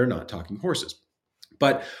alert, they're not talking horses.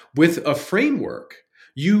 But with a framework,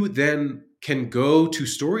 you then can go to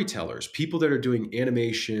storytellers, people that are doing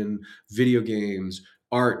animation, video games,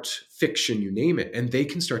 art, fiction, you name it, and they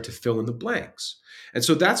can start to fill in the blanks. And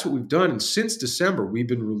so that's what we've done. And since December, we've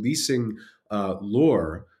been releasing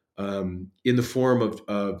lore in the form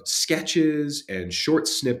of sketches and short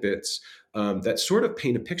snippets that sort of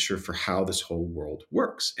paint a picture for how this whole world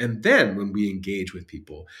works. And then when we engage with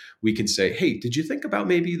people, we can say, hey, did you think about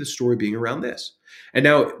maybe the story being around this? And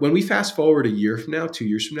now when we fast forward a year from now, 2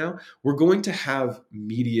 years from now, we're going to have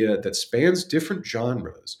media that spans different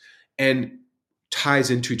genres and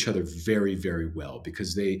ties into each other very, very well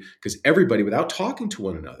because everybody, without talking to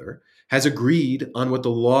one another, has agreed on what the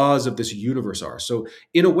laws of this universe are. So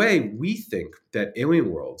in a way, we think that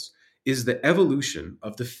Alien Worlds is the evolution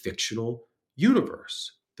of the fictional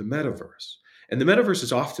universe, the metaverse. And the metaverse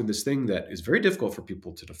is often this thing that is very difficult for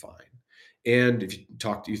people to define. And if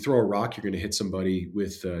you throw a rock, you're going to hit somebody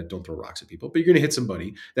with, don't throw rocks at people, but you're going to hit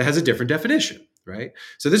somebody that has a different definition, right?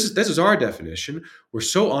 So this is our definition. We're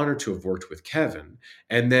so honored to have worked with Kevin.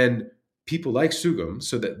 And then people like Sugam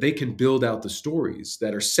so that they can build out the stories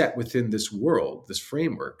that are set within this world, this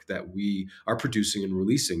framework that we are producing and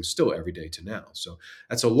releasing still every day to now. So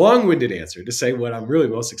that's a long-winded answer to say what I'm really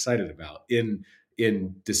most excited about in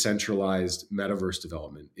decentralized metaverse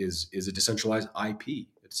development is a decentralized IP,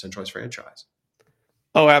 a decentralized franchise.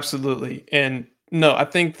 Oh, absolutely. And no, I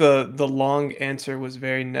think the long answer was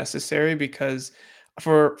very necessary because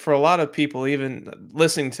for a lot of people, even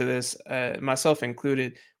listening to this, myself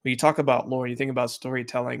included, when you talk about lore, you think about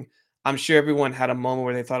storytelling. I'm sure everyone had a moment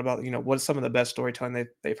where they thought about, what's some of the best storytelling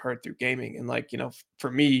they've heard through gaming. And like,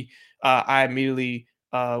 for me, I immediately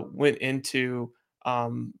went into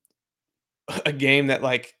um, a game that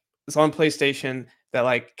like was on PlayStation that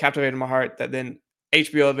like captivated my heart. That then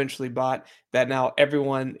HBO eventually bought. That now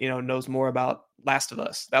everyone knows more about. Last of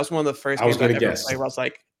Us. That was one of the first I was games I going to ever guess. played where I was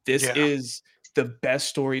like, this Yeah. is the best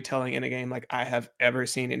storytelling in a game like I have ever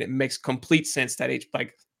seen, and it makes complete sense that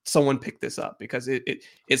like someone picked this up because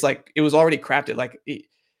it's like it was already crafted. Like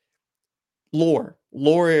lore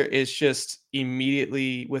is just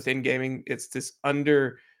immediately within gaming. It's this I want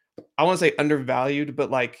to say undervalued, but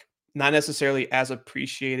like not necessarily as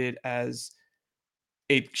appreciated as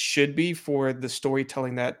it should be for the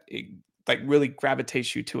storytelling that like really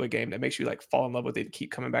gravitates you to a game that makes you like fall in love with it,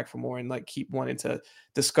 keep coming back for more, and like keep wanting to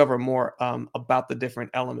discover more about the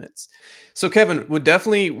different elements. So Kevin, would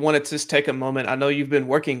definitely want to just take a moment. I know you've been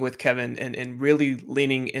working with Kevin and really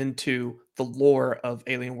leaning into the lore of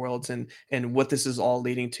Alien Worlds and what this is all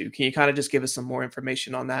leading to. Can you kind of just give us some more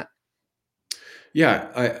information on that?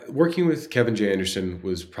 Yeah, working with Kevin J. Anderson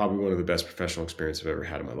was probably one of the best professional experiences I've ever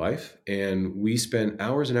had in my life. And we spent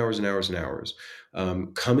hours and hours and hours and hours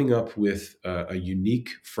coming up with a unique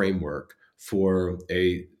framework for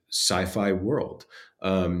a sci-fi world.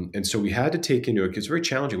 And so we had to take into account, it's very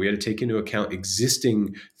challenging. We had to take into account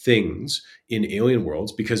existing things in Alien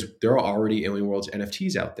Worlds because there are already Alien Worlds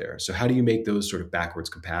NFTs out there. So how do you make those sort of backwards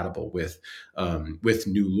compatible with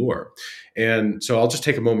new lore? And so I'll just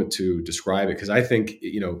take a moment to describe it because I think,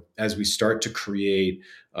 as we start to create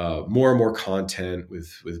more and more content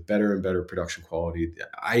with better and better production quality,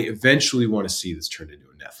 I eventually want to see this turned into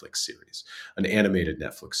a Netflix series, an animated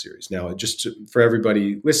Netflix series. Now, for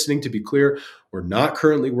everybody listening, to be clear, we're not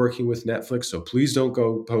currently working with Netflix, so please don't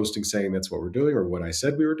go posting saying that's what we're doing or what I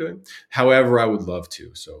said we were doing. However, I would love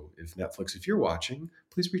to. So if Netflix, if you're watching,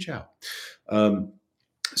 please reach out.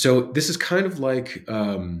 So this is kind of like...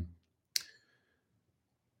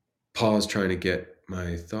 pause trying to get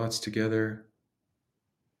my thoughts together.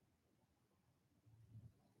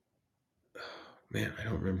 Man, I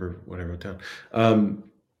don't remember what I wrote down.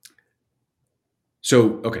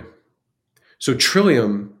 Okay. So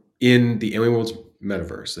Trillium in the Alien Worlds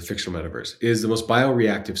metaverse, the fictional metaverse, is the most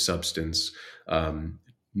bioreactive substance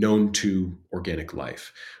known to organic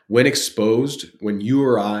life. When exposed, when you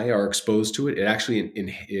or I are exposed to it, it actually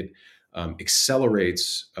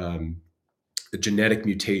accelerates the genetic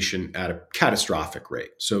mutation at a catastrophic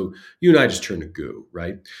rate. So you and I just turned to goo,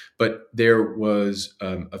 right? But there was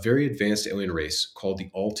a very advanced alien race called the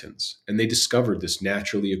Altans, and they discovered this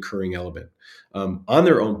naturally occurring element on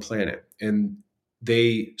their own planet. And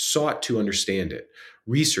they sought to understand it,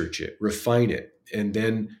 research it, refine it, and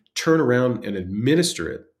then turn around and administer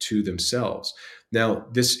it to themselves. Now,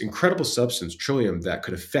 this incredible substance, Trillium, that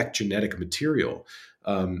could affect genetic material,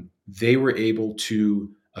 they were able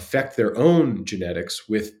to affect their own genetics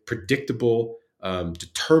with predictable,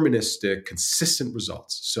 deterministic, consistent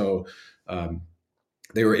results. So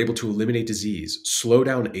they were able to eliminate disease, slow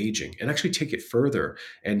down aging, and actually take it further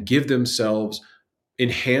and give themselves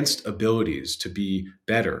enhanced abilities to be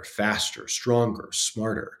better, faster, stronger,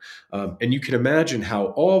 smarter. And you can imagine how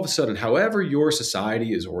all of a sudden, however your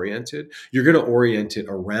society is oriented, you're going to orient it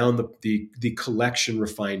around the collection,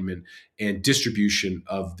 refinement, and distribution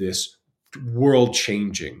of this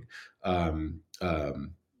world-changing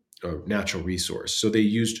natural resource. So they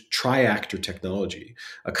used triactor technology,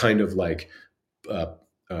 a kind of like uh,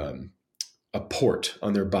 um, a port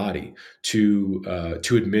on their body to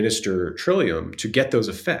administer Trillium to get those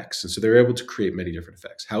effects. And so they're able to create many different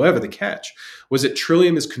effects. However, the catch was that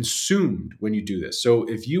Trillium is consumed when you do this. So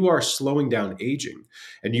if you are slowing down aging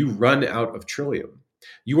and you run out of Trillium,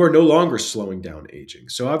 you are no longer slowing down aging.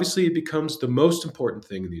 So obviously it becomes the most important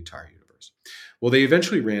thing in the entire universe. Well, they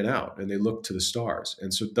eventually ran out and they looked to the stars.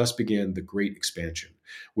 And so thus began the great expansion,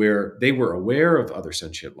 where they were aware of other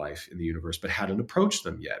sentient life in the universe, but hadn't approached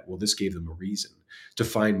them yet. Well, this gave them a reason to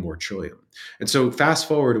find more Trillium. And so fast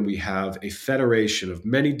forward, and we have a federation of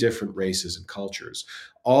many different races and cultures,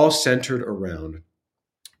 all centered around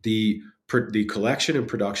the collection and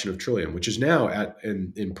production of Trillium, which is now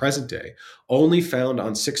in present day only found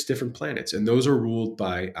on 6 different planets, and those are ruled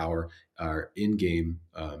by our in-game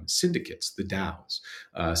syndicates, the DAOs.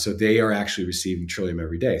 So they are actually receiving Trillium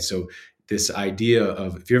every day. So this idea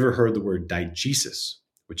of, if you ever heard the word diegesis,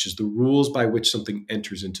 which is the rules by which something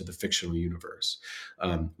enters into the fictional universe.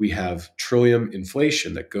 We have trillium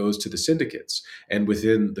inflation that goes to the syndicates. And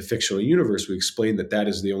within the fictional universe, we explain that that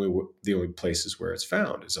is the only places where it's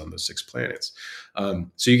found is on those 6 planets.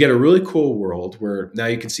 So you get a really cool world where now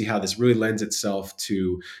you can see how this really lends itself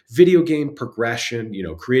to video game progression,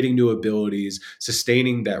 creating new abilities,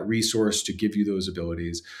 sustaining that resource to give you those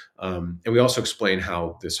abilities. And we also explain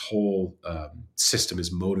how this whole system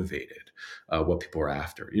is motivated, what people are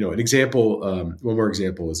after. An example, one more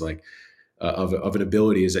example is like of an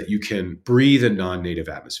ability is that you can breathe in non-native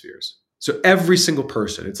atmospheres. So every single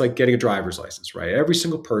person, it's like getting a driver's license, right? Every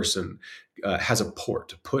single person has a port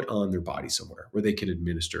to put on their body somewhere where they can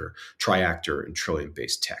administer triactor and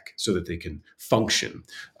trillium-based tech so that they can function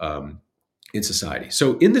in society.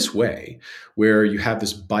 So in this way, where you have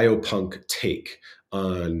this biopunk take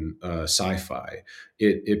on sci-fi,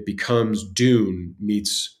 it becomes Dune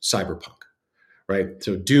meets cyberpunk. Right.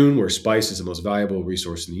 So Dune, where spice is the most valuable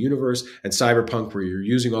resource in the universe, and cyberpunk, where you're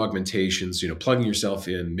using augmentations, plugging yourself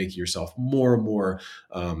in, making yourself more and more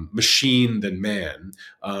machine than man,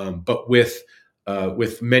 but with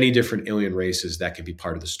many different alien races that can be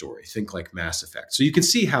part of the story. Think like Mass Effect. So you can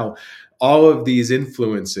see how all of these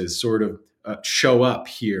influences sort of show up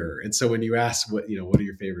here. And so when you ask what are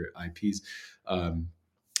your favorite IPs,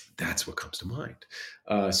 that's what comes to mind.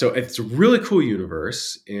 So it's a really cool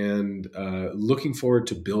universe, and looking forward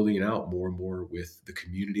to building it out more and more with the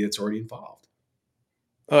community that's already involved.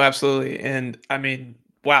 Oh, absolutely. And I mean,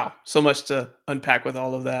 wow, so much to unpack with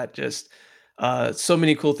all of that. Just so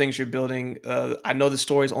many cool things you're building. I know the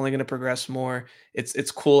story is only going to progress more.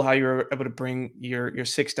 It's cool how you're able to bring your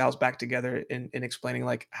 6 DAOs back together in explaining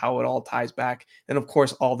like how it all ties back. And of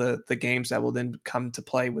course, all the games that will then come to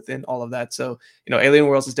play within all of that. So, Alien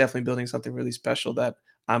Worlds is definitely building something really special that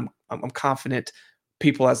I'm confident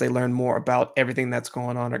people, as they learn more about everything that's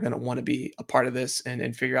going on, are going to want to be a part of this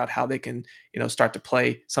and figure out how they can, start to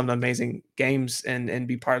play some of the amazing games and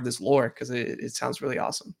be part of this lore, because it sounds really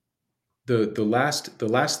awesome. The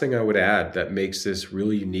last thing I would add that makes this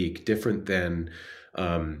really unique, different than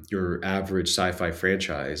your average sci-fi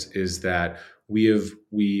franchise, is that we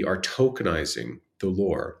are tokenizing the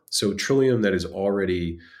lore. So Trillium that is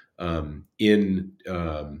already in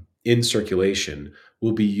circulation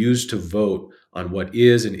will be used to vote on what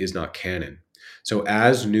is and is not canon. So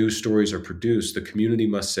as new stories are produced, the community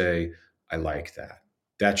must say, "I like that.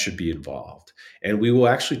 That should be involved." And we will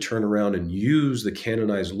actually turn around and use the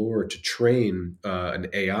canonized lore to train an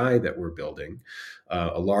AI that we're building,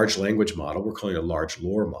 a large language model. We're calling it a large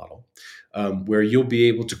lore model, where you'll be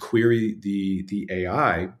able to query the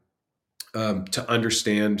AI to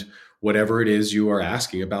understand whatever it is you are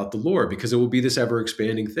asking about the lore, because it will be this ever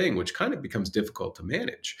expanding thing, which kind of becomes difficult to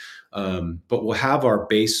manage. But we'll have our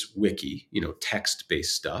base wiki, text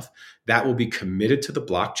based stuff that will be committed to the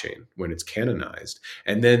blockchain when it's canonized.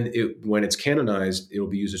 And then when it's canonized, it will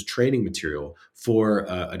be used as training material for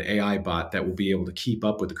an AI bot that will be able to keep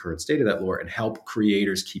up with the current state of that lore and help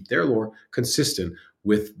creators keep their lore consistent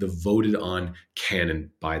with the voted on canon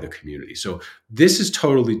by the community. So this is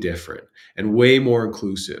totally different and way more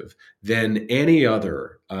inclusive than any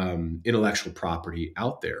other intellectual property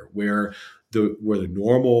out there, where the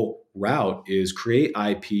normal route is create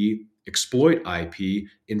IP, exploit IP,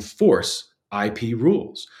 enforce IP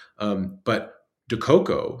rules. But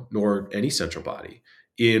Dakoko, nor any central body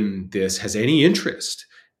in this, has any interest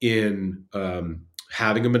in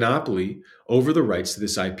having a monopoly over the rights to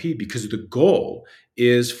this IP, because the goal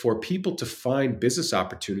is for people to find business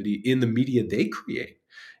opportunity in the media they create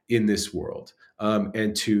in this world,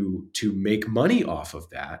 and to make money off of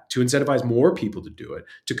that, to incentivize more people to do it,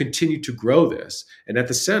 to continue to grow this. And at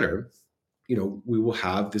the center, we will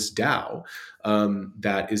have this DAO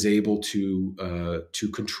that is able to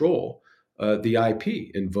control the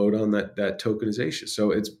IP and vote on that tokenization.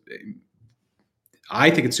 So I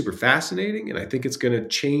think it's super fascinating, and I think it's going to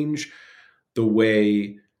change the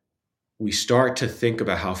way we start to think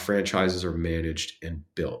about how franchises are managed and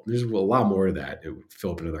built. There's a lot more to that. It would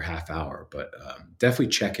fill up another half hour, but definitely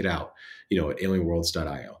check it out, at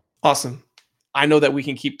alienworlds.io. Awesome. I know that we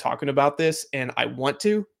can keep talking about this, and I want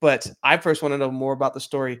to, but I first want to know more about the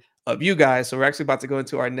story of you guys. So we're actually about to go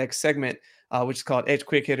into our next segment, which is called Edge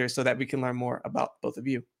Quick Hitters, so that we can learn more about both of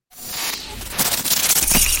you.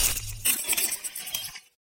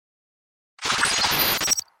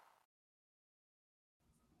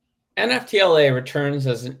 NFTLA returns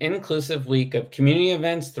as an inclusive week of community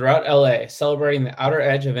events throughout LA, celebrating the outer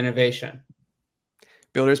edge of innovation.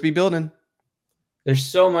 Builders be building. There's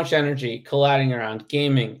so much energy colliding around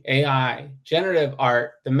gaming, AI, generative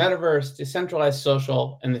art, the metaverse, decentralized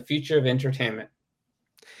social, and the future of entertainment.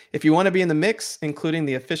 If you want to be in the mix, including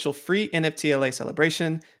the official free NFT LA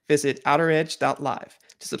celebration, visit outeredge.live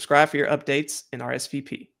to subscribe for your updates and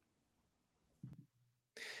RSVP.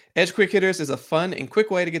 Edge Quick Hitters is a fun and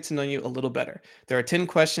quick way to get to know you a little better. There are 10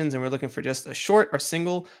 questions, and we're looking for just a short or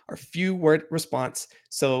single or few word response.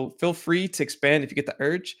 So feel free to expand if you get the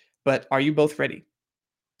urge. But are you both ready?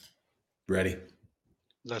 Ready.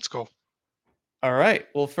 Let's go. All right.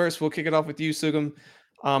 Well, first, we'll kick it off with you, Sugam.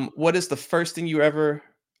 What is the first thing you ever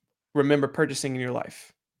remember purchasing in your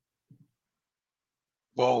life?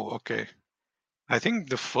 Whoa, okay. I think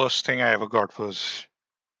the first thing I ever got was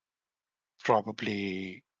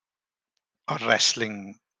probably a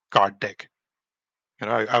wrestling card deck.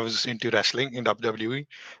 I was into wrestling in WWE,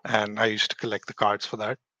 and I used to collect the cards for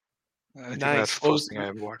that. I think that's Nice. the first thing I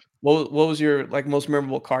ever bought. What was your most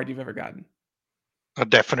memorable card you've ever gotten?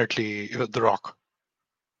 Definitely The Rock.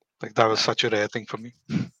 Like that was Nice. such a rare thing for me.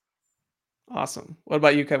 Awesome. What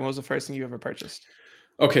about you, Kevin? What was the first thing you ever purchased?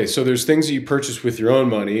 Okay, so there's things that you purchase with your own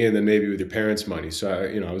money and then maybe with your parents' money. So,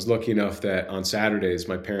 I was lucky enough that on Saturdays,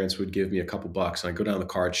 my parents would give me a couple bucks and I'd go down to the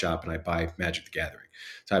card shop and I'd buy Magic the Gathering.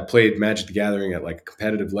 So I played Magic the Gathering at like a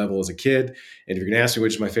competitive level as a kid. And if you're going to ask me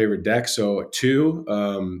which is my favorite deck, so two,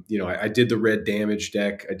 I did the red damage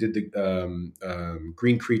deck. I did the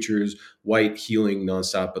green creatures, white healing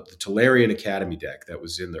nonstop, but the Tolarian Academy deck that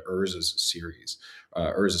was in the Urza's series.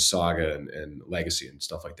 Urza Saga and Legacy and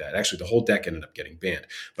stuff like that. Actually, the whole deck ended up getting banned.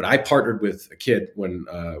 But I partnered with a kid when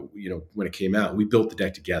it came out. We built the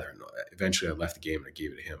deck together, and eventually I left the game and I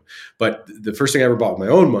gave it to him. But the first thing I ever bought with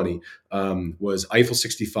my own money was Eiffel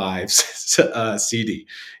 65's CD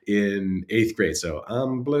in 8th grade. So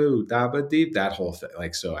I'm blue, dabba deep, that whole thing.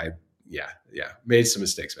 Made some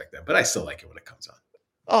mistakes back then, but I still like it when it comes on.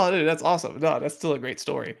 Oh, dude, that's awesome. No, that's still a great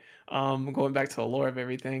story. Going back to the lore of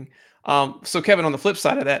everything. So Kevin, on the flip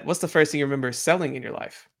side of that, what's the first thing you remember selling in your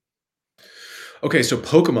life? Okay, so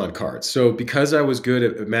Pokemon cards. So because I was good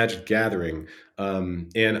at Magic Gathering,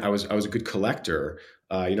 and I was a good collector,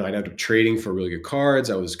 I ended up trading for really good cards.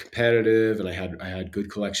 I was competitive, and I had good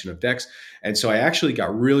collection of decks. And so I actually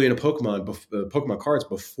got really into Pokemon cards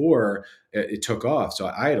before it took off. So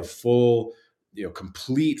I had a full,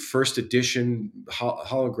 complete first edition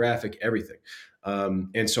holographic everything.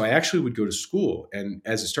 And so I actually would go to school, and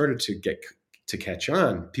as it started to catch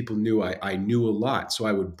on, people knew I knew a lot. So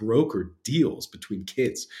I would broker deals between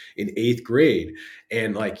kids in 8th grade.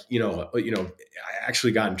 And I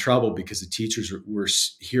actually got in trouble because the teachers were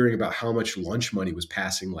hearing about how much lunch money was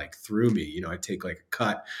passing through me. I'd take a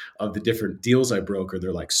cut of the different deals I broker.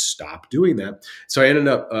 They're like, stop doing that. So I ended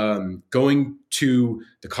up going to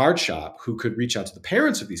the card shop who could reach out to the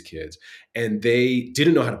parents of these kids, and they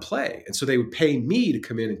didn't know how to play. And so they would pay me to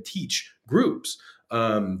come in and teach groups.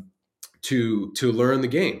 To learn the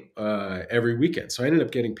game every weekend. So I ended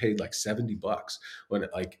up getting paid $70 when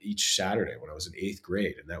each Saturday when I was in 8th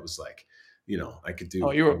grade. And that was I could do.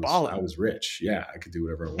 Oh, you were balling. I was rich. Yeah, I could do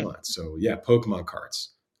whatever I want. So yeah, Pokemon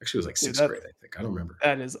cards. Actually, it was 6th grade, I think. I don't remember.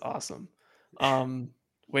 That is awesome.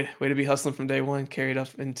 Way to be hustling from day one, carried up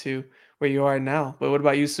into where you are now. But what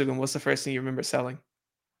about you, Sugam? What's the first thing you remember selling?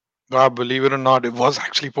 Believe it or not, it was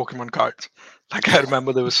actually Pokemon cards. I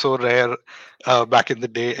remember they were so rare back in the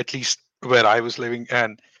day, at least where I was living,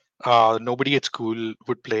 and nobody at school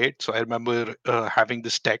would play it. So I remember having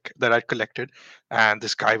this deck that I collected, and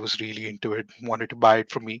this guy was really into it, wanted to buy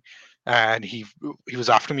it from me, and he was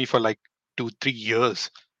after me for 2-3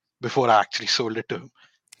 years before I actually sold it to him.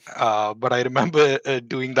 But I remember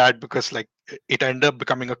doing that because it ended up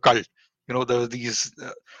becoming a cult. There was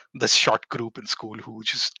this short group in school who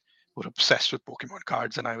just were obsessed with Pokemon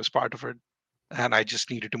cards, and I was part of it. And I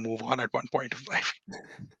just needed to move on at one point of life.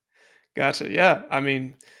 Gotcha. Yeah. I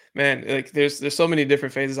mean, man, there's so many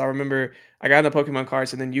different phases. I remember I got into Pokemon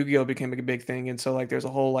cards, and then Yu-Gi-Oh became a big thing, and so there's a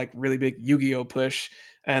whole really big Yu-Gi-Oh push.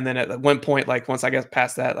 And then at one point, once I got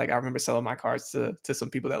past that, I remember selling my cards to some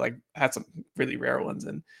people that had some really rare ones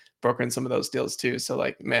and brokering some of those deals too. So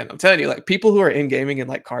man, I'm telling you, people who are in gaming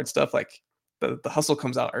and card stuff, the hustle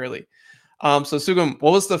comes out early. So Sugam,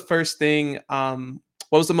 what was the first thing?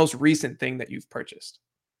 What was the most recent thing that you've purchased?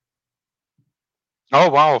 Oh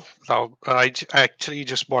wow! So I actually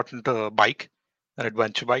just bought a bike, an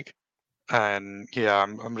adventure bike, and yeah,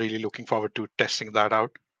 I'm really looking forward to testing that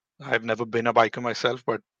out. I've never been a biker myself,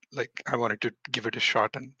 but I wanted to give it a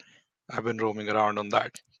shot, and I've been roaming around on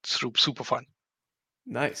that. It's super fun.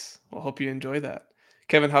 Nice. Well, hope you enjoy that.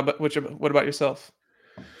 Kevin, what about yourself?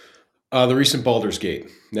 The recent Baldur's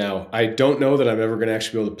Gate. Now, I don't know that I'm ever going to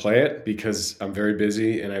actually be able to play it because I'm very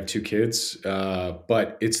busy and I have 2 kids,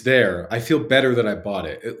 but it's there. I feel better that I bought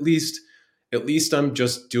it. At least at least I'm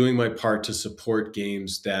just doing my part to support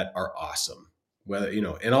games that are awesome. Whether,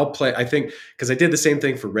 and I'll play, I think, because I did the same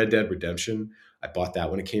thing for Red Dead Redemption. I bought that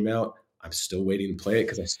when it came out. I'm still waiting to play it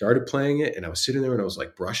because I started playing it and I was sitting there and I was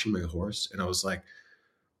like brushing my horse and I was like,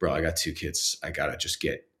 bro, I got 2 kids. I gotta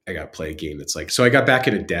play a game that's like, so I got back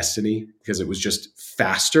into Destiny because it was just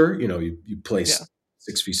faster. You play Yeah.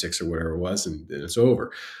 6v6 or whatever it was, and it's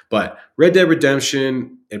over. But Red Dead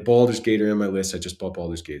Redemption and Baldur's Gate are on my list. I just bought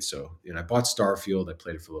Baldur's Gate. So, I bought Starfield. I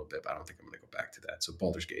played it for a little bit, but I don't think I'm going to go back to that. So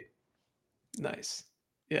Baldur's Gate. Nice.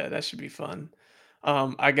 Yeah, that should be fun.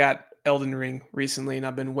 I got Elden Ring recently, and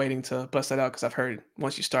I've been waiting to bust that out because I've heard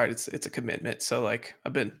once you start, it's a commitment. So like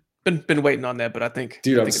I've been waiting on that, but I think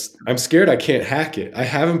Dude, it's I'm scared I can't hack it. I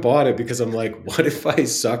haven't bought it because I'm like, what if I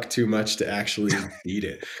suck too much to actually beat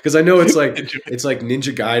it? Because I know it's like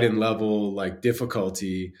Ninja Gaiden level like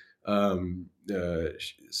difficulty. Sekiro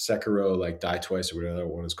like Die Twice or whatever that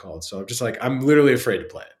one is called. So I'm just like, I'm literally afraid to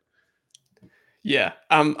play it. Yeah,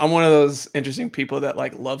 I'm one of those interesting people that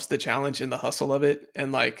like loves the challenge and the hustle of it,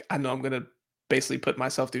 and like I know I'm gonna basically put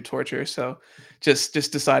myself through torture. So just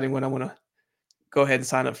deciding when I want to go ahead and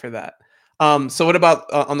sign up for that. So what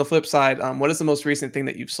about on the flip side? What is the most recent thing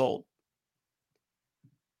that you've sold?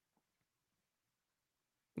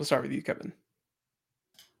 We'll start with you, Kevin.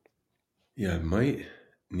 Yeah, I might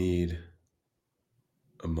need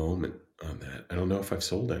a moment on that. I don't know if I've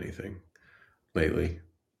sold anything lately.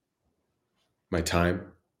 My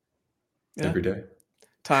time every day.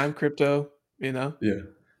 Time, crypto, Yeah.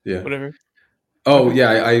 whatever. Oh, Okay. yeah.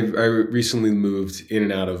 I recently moved in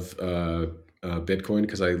and out of Bitcoin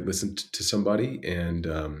because I listened to somebody and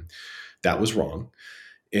that was wrong.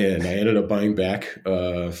 And I ended up buying back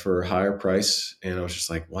for a higher price. And I was just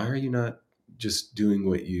like, why are you not just doing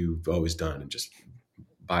what you've always done and just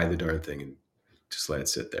buy the darn thing and just let it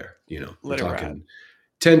sit there? We're Let it ride. talking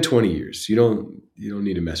 10, 20 years. You don't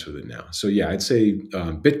need to mess with it now. So yeah, I'd say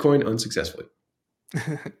Bitcoin unsuccessfully.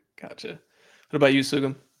 Gotcha. What about you,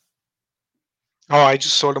 Sugam? Oh, I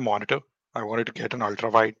just sold a monitor. I wanted to get an ultra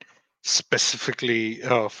wide specifically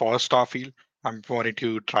for Starfield. I'm wanting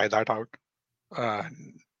to try that out. Uh,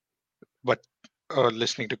 but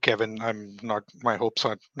listening to Kevin, my hopes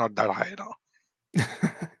are not that high now.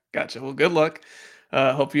 Gotcha. Well, good luck.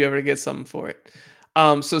 Hope you ever get something for it.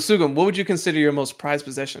 So Sugam, what would you consider your most prized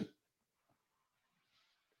possession?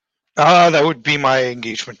 That would be my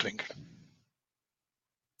engagement ring.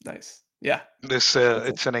 Nice. Yeah. It's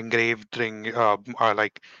an engraved ring.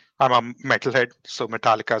 Like I'm a metalhead, so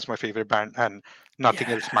Metallica is my favorite band, and nothing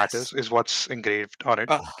else matters is what's engraved on it.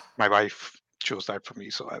 Oh, My wife chose that for me,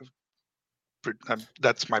 so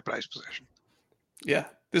that's my prized possession. yeah.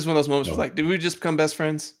 This is one of those moments where Oh. like, did we just become best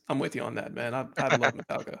friends? I'm with you on that, man. I love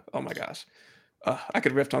Metallica. Oh my gosh. I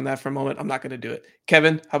could riff on that for a moment. I'm not going to do it.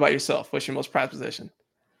 Kevin, how about yourself? What's your most prized possession?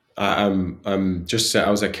 I'm just, I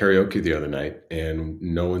was at karaoke the other night and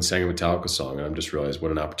no one sang a Metallica song. And I'm just realized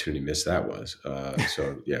what an opportunity missed that was.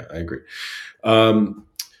 So yeah, I agree. I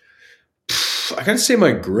gotta say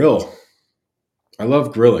my grill. I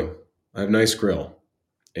love grilling. I have a nice grill.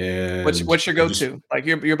 And What's your go-to? Like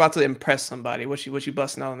you're about to impress somebody. What you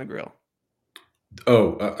busting out on the grill?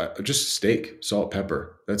 Just steak, salt,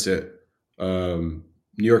 pepper. That's it. New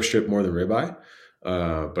York strip more than ribeye,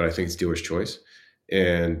 but I think it's dealer's choice.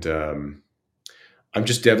 And I'm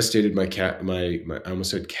just devastated. My cat, my I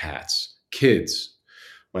almost said cats, kids.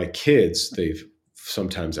 My kids, they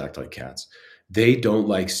sometimes act like cats. They don't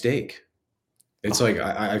like steak. It's Oh, like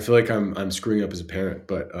I feel like I'm screwing up as a parent,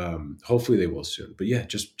 but hopefully they will soon. But yeah,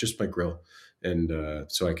 just my grill, and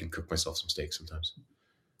so I can cook myself some steak sometimes.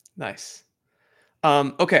 nice.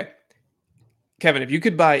 Okay. Kevin, if you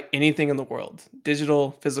could buy anything in the world,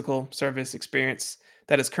 digital, physical, service, experience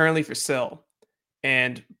that is currently for sale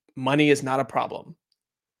and money is not a problem,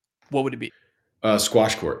 what would it be?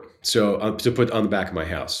 Squash court. So to put on the back of my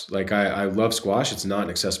house. Like I love squash. It's not an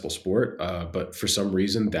accessible sport, but for some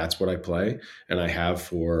reason that's what I play, and I have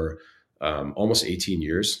for almost 18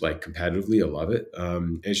 years. Like competitively, I love it.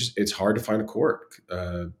 It's hard to find a court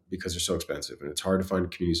because they're so expensive, and it's hard to find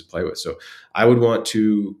communities to play with. So I would want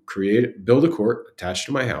to build a court attached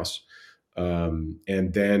to my house,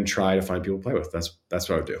 and then try to find people to play with. That's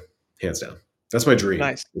what I would do, hands down. That's my dream,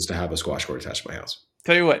 Nice. is to have a squash court attached to my house.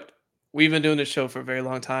 Tell you what, we've been doing this show for a very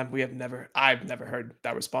long time. I've never heard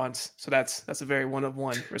that response. So that's a very one of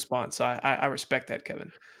one response. So I respect that, Kevin.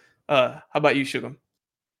 How about you, Sugam?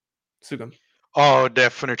 Sugam. Oh,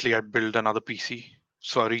 definitely, I'd build another PC.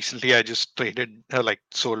 So recently, I just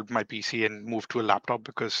sold my PC and moved to a laptop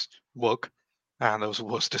because work, and that was the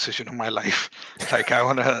worst decision of my life. Like, I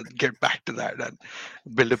want to get back to that and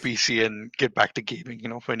build a PC and get back to gaming.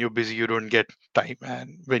 When you're busy, you don't get time,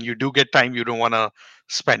 and when you do get time, you don't want to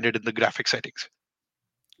spend it in the graphic settings.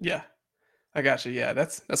 Yeah, I got you. Yeah,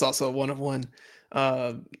 that's also a one of one.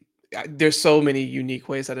 There's so many unique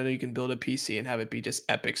ways that I know you can build a PC and have it be just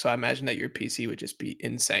epic. So I imagine that your PC would just be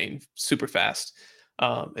insane, super fast,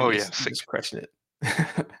 and Oh yeah, just sick. just crushing it.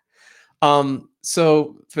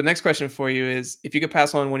 So the next question for you is, if you could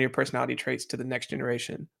pass on one of your personality traits to the next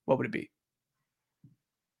generation, what would it be?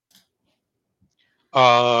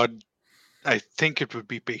 Uh, I think it would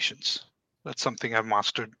be patience. That's something I've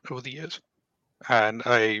mastered over the years. And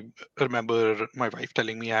I remember my wife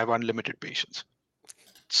telling me I have unlimited patience.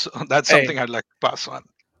 So that's Hey, something I'd like to pass on.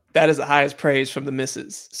 that is the highest praise from the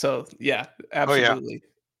missus. So yeah, Oh yeah. absolutely.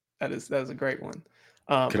 That is a great one.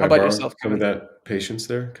 Can How I about borrow yourself, some of Kevin? that patience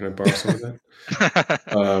there? Can I borrow some of that?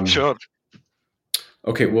 Um, Sure.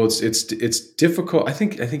 okay, well, it's difficult. I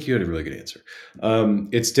think you had a really good answer.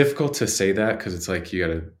 It's difficult to say that because it's like you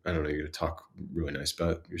gotta, I don't know, you gotta talk really nice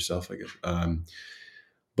about yourself, I guess.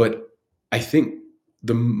 But I think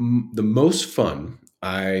the most fun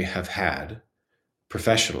I have had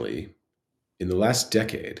professionally in the last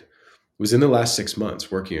decade was in the last 6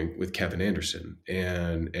 months working with Kevin Anderson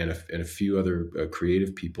and a few other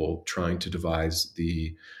creative people trying to devise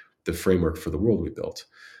the framework for the world we built.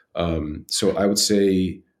 So I would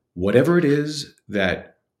say whatever it is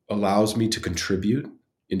that allows me to contribute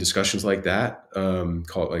in discussions like that,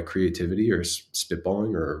 call it like creativity or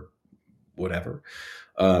spitballing or whatever.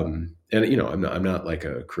 And I'm not like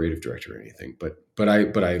a creative director or anything, but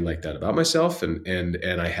I like that about myself,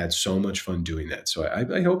 and I had so much fun doing that. So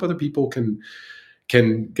I hope other people can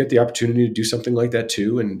get the opportunity to do something like that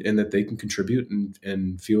too, and that they can contribute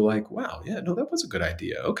and feel like, wow, yeah, no, that was a good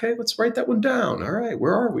idea. Okay, let's write that one down. All right,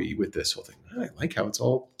 where are we with this whole thing? I like how it's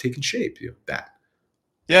all taking shape. That.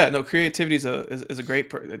 Yeah, no, creativity is a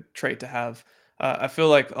great trait to have. I feel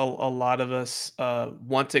like a lot of us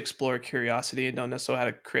want to explore curiosity and don't necessarily know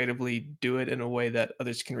how to creatively do it in a way that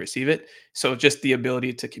others can receive it. So just the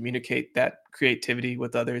ability to communicate that creativity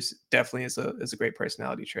with others definitely is a great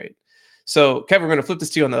personality trait. So Kevin, we're going to flip this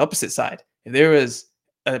to you on the opposite side. If there was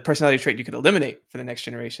a personality trait you could eliminate for the next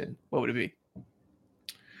generation, what would it be?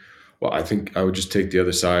 Well, I think I would just take the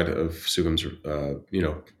other side of Sugam's,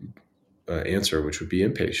 answer, which would be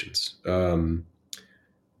impatience.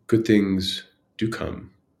 Good things do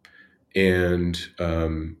come, and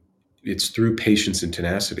it's through patience and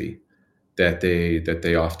tenacity that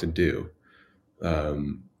they often do,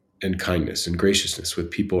 um, and kindness and graciousness with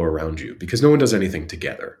people around you, because no one does anything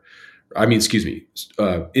together. I mean, excuse me,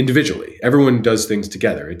 individually. Everyone does things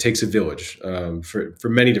together. It takes a village, for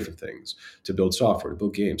many different things, to build software, to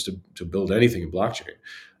build games, to build anything in blockchain.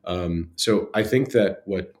 So I think that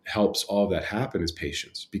what helps all of that happen is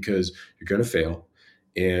patience, because you're going to fail.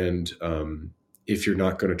 And if you're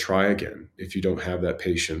not going to try again, if you don't have that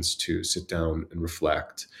patience to sit down and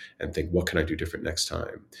reflect and think, what can I do different next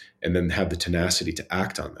time? And then have the tenacity to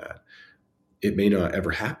act on that, it may not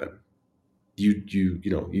ever happen.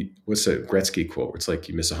 What's the Gretzky quote where it's like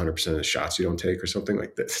you miss 100% of the shots you don't take or something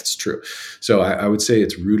like that? It's true. So I would say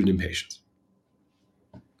it's rooted in patience,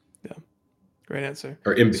 Yeah, great answer.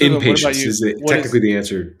 or Sugam, what about impatience you? is What technically the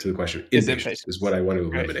answer to the question. is Impatience is what impatience? I want to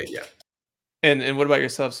Right. eliminate. Yeah. And what about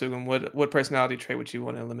yourself, Sugam? What personality trait would you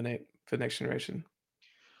want to eliminate for the next generation?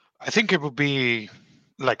 I think it would be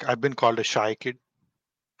like, I've been called a shy kid,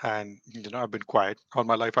 and I've been quiet all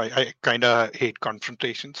my life. I kind of hate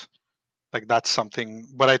confrontations. Like, that's something,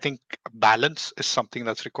 but I think balance is something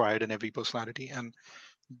that's required in every personality. And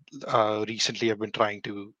recently I've been trying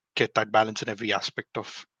to get that balance in every aspect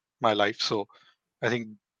of my life. So I think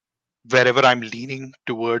wherever I'm leaning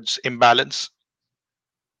towards imbalance,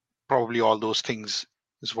 probably all those things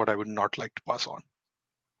is what I would not like to pass on.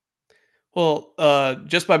 Well,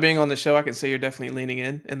 just by being on the show, I can say you're definitely leaning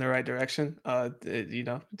in the right direction.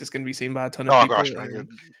 Just going to be seen by a ton of Oh people, gosh, man, you're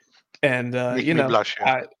and making me blush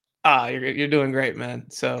here. you're doing great, man.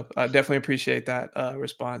 So I definitely appreciate that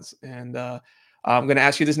response. And I'm going to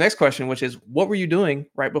ask you this next question, which is, what were you doing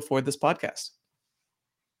right before this podcast?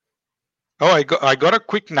 Oh, I got a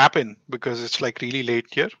quick nap in because it's like really late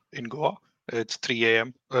here in Goa. It's 3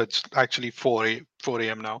 a.m. It's actually 4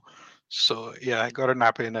 a.m. now. So yeah, I got a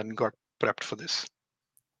nap in and got prepped for this.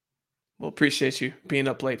 Well, appreciate you being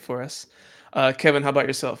up late for us. Kevin, how about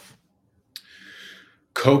yourself?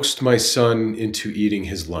 Coaxed my son into eating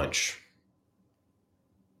his lunch.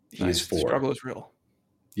 He is Nice. The 4. struggle is real.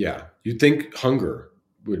 Yeah. You'd think hunger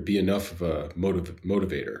would be enough of a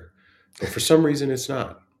motivator, but for some reason it's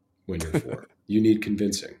not when you're 4. You need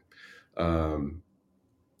convincing. And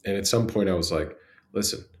at some point I was like,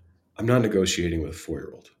 listen, I'm not negotiating with a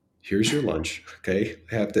 4-year-old. Here's your lunch. Okay.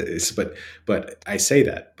 I have to, but I say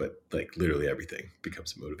that, but like literally everything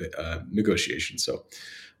becomes a negotiation. So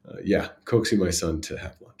yeah, coaxing my son to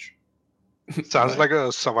have lunch. Sounds like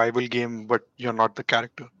a survival game, but you're not the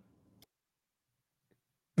character.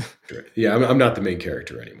 Yeah, I'm not the main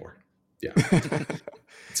character anymore. Yeah.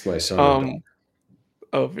 It's my son and daughter.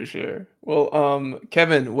 Oh, for sure. Well,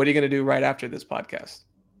 Kevin, what are you going to do right after this podcast?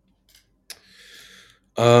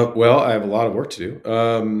 Well, I have a lot of work to do.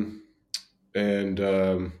 And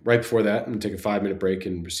right before that, I'm going to take a 5-minute break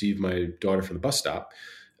and receive my daughter from the bus stop.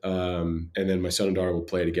 And then my son and daughter will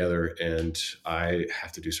play together, and I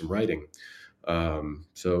have to do some writing.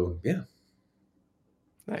 So, yeah.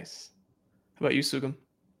 Nice. How about you, Sugam?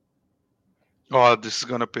 Oh, this is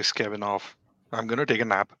gonna piss Kevin off. I'm gonna take a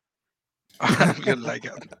nap. I'm gonna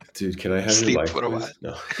dude, can I have sleep your life, for a please? while.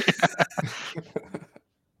 No.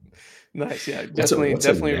 Nice. Yeah, What's a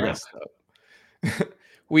definitely nap? rest up.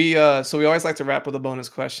 We always like to wrap with a bonus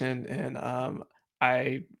question, and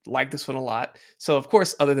I like this one a lot. So of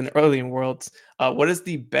course, other than Alien Worlds, what is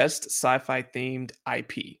the best sci-fi themed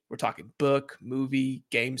IP? We're talking book, movie,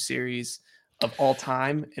 game series of all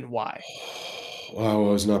time, and why? Wow,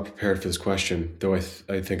 I was not prepared for this question, though I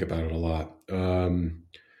think about it a lot.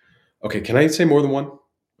 Okay, can I say more than one? I'm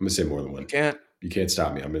going to say more than one. You can't. You can't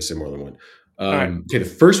stop me. I'm going to say more than one. All right. Okay, the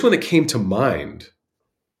first one that came to mind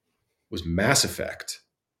was Mass Effect.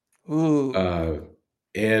 Ooh.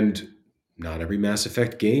 And not every Mass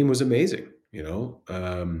Effect game was amazing. I don't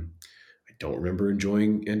remember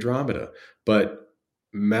enjoying Andromeda, but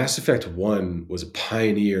Mass Effect 1 was a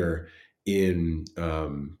pioneer in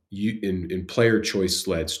in player choice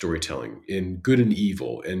led storytelling, in good and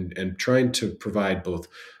evil, and trying to provide both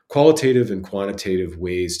qualitative and quantitative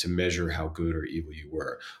ways to measure how good or evil you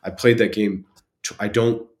were. I played that game. I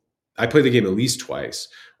played the game at least twice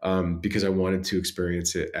because I wanted to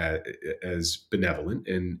experience it as benevolent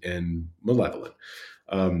and malevolent.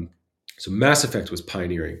 So Mass Effect was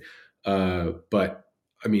pioneering, but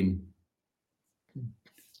I mean,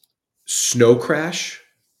 Snow Crash.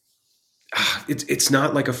 It's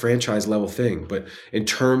not like a franchise level thing, but in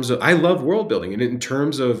terms of, I love world building, and in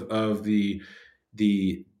terms of the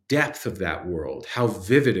depth of that world, how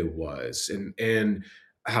vivid it was, and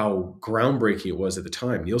how groundbreaking it was at the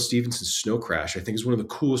time. Neil Stephenson's Snow Crash, I think, is one of the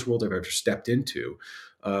coolest worlds I've ever stepped into.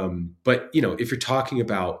 But if you're talking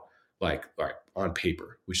about like, all right, on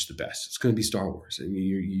paper, which is the best, it's going to be Star Wars, and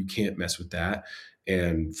you can't mess with that.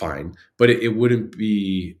 And fine, but it wouldn't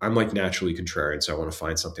be. I'm like naturally contrarian, so I want to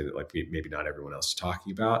find something that like maybe not everyone else is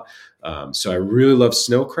talking about. So I really love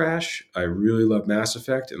Snow Crash. I really love Mass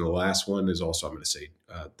Effect, and the last one is also, I'm going to say,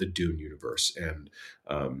 the Dune universe and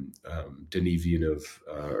Denis Villeneuve.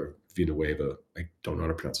 I don't know how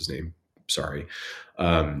to pronounce his name. Sorry.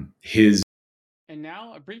 His. And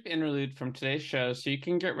now a brief interlude from today's show so you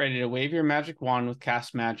can get ready to wave your magic wand with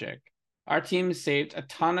Cast Magic. Our team has saved a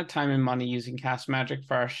ton of time and money using Cast Magic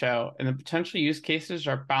for our show, and the potential use cases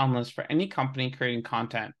are boundless for any company creating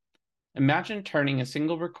content. Imagine turning a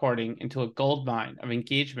single recording into a goldmine of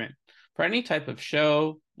engagement for any type of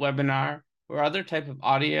show, webinar, or other type of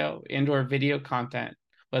audio and/or video content,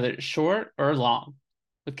 whether it's short or long.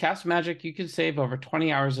 With Cast Magic, you can save over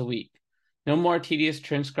 20 hours a week. No more tedious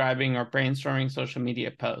transcribing or brainstorming social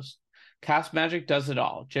media posts. Cast Magic does it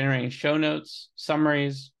all, generating show notes,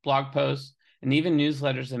 summaries, blog posts, and even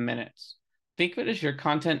newsletters in minutes. Think of it as your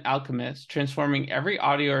content alchemist, transforming every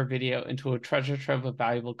audio or video into a treasure trove of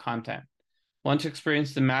valuable content. Want to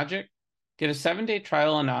experience the magic? Get a 7-day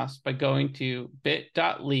trial on us by going to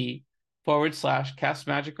bit.ly/Cast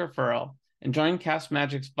Magic referral and join Cast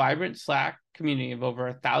Magic's vibrant Slack community of over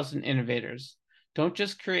 1,000 innovators. Don't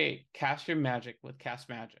just create, cast your magic with Cast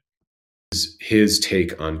Magic. His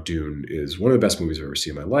take on Dune is one of the best movies I've ever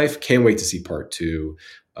seen in my life. Can't wait to see part 2.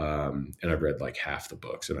 And I've read like half the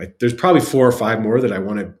books, and there's probably 4 or 5 more that I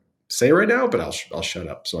want to say right now, but I'll shut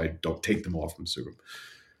up so I don't take them all from Sugam.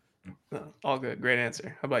 No, all good. Great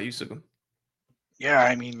answer. How about you, Sugam? Yeah,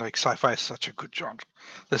 I mean, like sci-fi is such a good genre.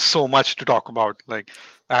 There's so much to talk about.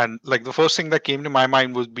 And the first thing that came to my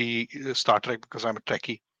mind would be Star Trek, because I'm a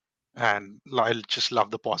Trekkie, and I just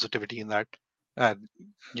love the positivity in that. And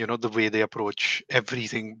the way they approach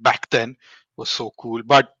everything back then was so cool.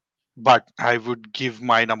 But I would give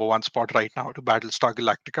my number one spot right now to Battlestar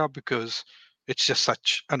Galactica, because it's just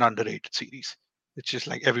such an underrated series. It's just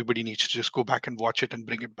like everybody needs to just go back and watch it and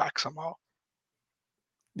bring it back somehow.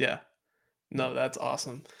 Yeah. No, that's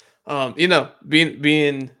awesome.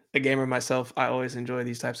 Being a gamer myself, I always enjoy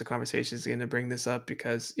these types of conversations, getting to bring this up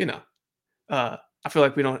because, I feel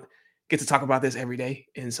like we don't get to talk about this every day.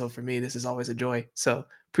 And so for me, this is always a joy. So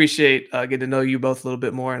appreciate getting to know you both a little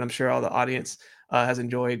bit more. And I'm sure all the audience has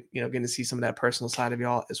enjoyed, getting to see some of that personal side of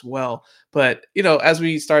y'all as well. But, as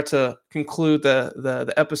we start to conclude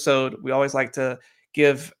the episode, we always like to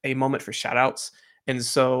give a moment for shout outs. And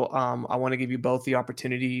so I want to give you both the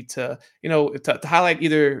opportunity to, to highlight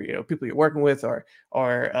either, people you're working with or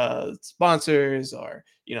sponsors or,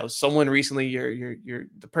 someone recently, you're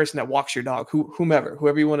the person that walks your dog, whomever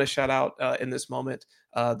you want to shout out in this moment.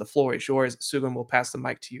 The floor is yours. Sugam, will pass the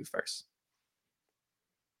mic to you first.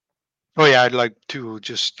 Oh yeah, I'd like to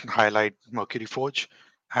just highlight Mercury Forge,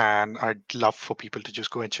 and I'd love for people to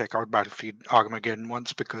just go and check out Battlefleet Armageddon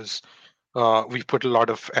once, because we put a lot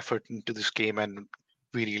of effort into this game and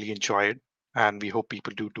we really enjoy it, and we hope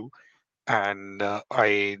people do too. And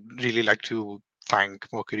I really like to thank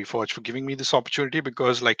Mercury Forge for giving me this opportunity,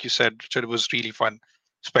 because like you said, Richard, it was really fun,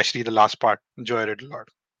 especially the last part. Enjoyed it a lot.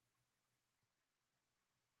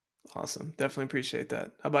 Awesome. Definitely appreciate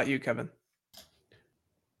that. How about you, Kevin?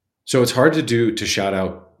 So it's hard to shout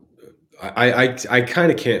out. I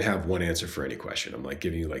kind of can't have one answer for any question. I'm like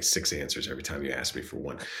giving you like 6 answers every time you ask me for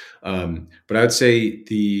one. But I would say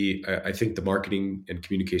I think the marketing and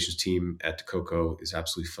communications team at Coco is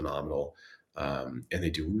absolutely phenomenal. And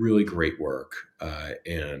they do really great work.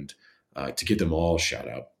 And to give them all a shout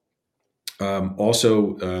out.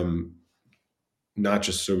 Also, not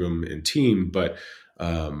just Sugam and team, but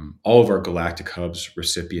all of our Galactic Hubs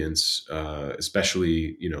recipients,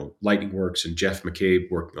 especially, Lightning Works and Jeff McCabe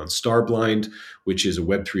working on Starblind, which is a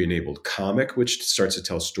Web3 enabled comic, which starts to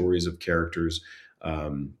tell stories of characters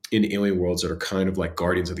in alien worlds that are kind of like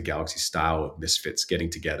Guardians of the Galaxy style of misfits getting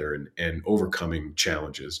together and overcoming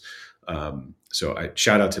challenges. So I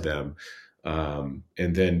shout out to them.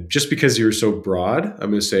 And then just because you're so broad, I'm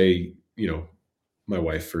going to say, my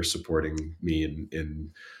wife for supporting me in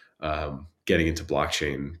getting into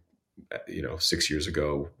blockchain, 6 years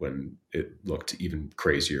ago when it looked even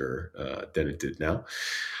crazier than it did now,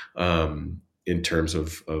 in terms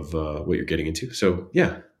of what you're getting into. So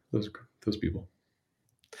yeah, those people.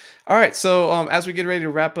 All right. So as we get ready to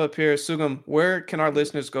wrap up here, Sugam, where can our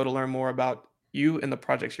listeners go to learn more about you and the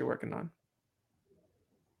projects you're working on?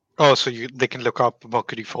 Oh, so they can look up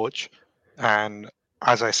Mercury Forge, and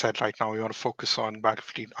as I said, right now we want to focus on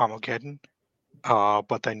Battlefleet Armageddon.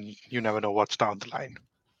 But then you never know what's down the line.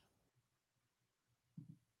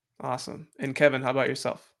 Awesome. And Kevin, how about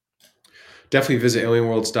yourself? Definitely visit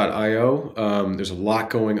alienworlds.io. There's a lot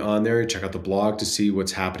going on there. Check out the blog to see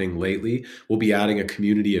what's happening lately. We'll be adding a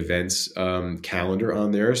community events calendar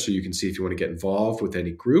on there, so you can see if you want to get involved with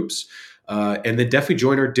any groups. And then definitely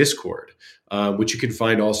join our Discord, which you can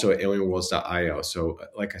find also at alienworlds.io. So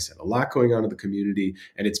like I said, a lot going on in the community,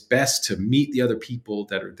 and it's best to meet the other people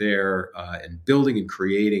that are there and building and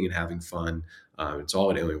creating and having fun. It's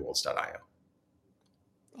all at alienworlds.io.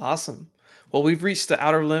 Awesome. Well, we've reached the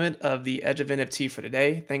outer limit of the Edge of NFT for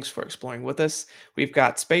today. Thanks for exploring with us. We've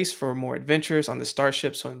got space for more adventures on the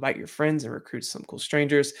starship, so invite your friends and recruit some cool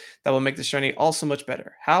strangers that will make this journey all so much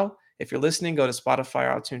better. How? If you're listening, go to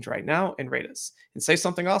Spotify or iTunes right now and rate us and say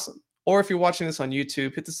something awesome. Or if you're watching this on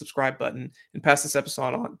YouTube, hit the subscribe button and pass this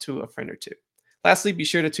episode on to a friend or two. Lastly, be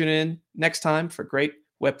sure to tune in next time for great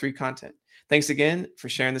Web3 content. Thanks again for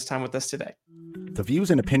sharing this time with us today. The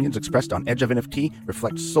views and opinions expressed on Edge of NFT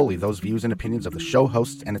reflect solely those views and opinions of the show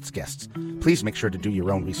hosts and its guests. Please make sure to do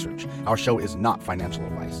your own research. Our show is not financial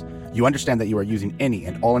advice. You understand that you are using any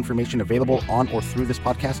and all information available on or through this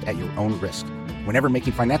podcast at your own risk. Whenever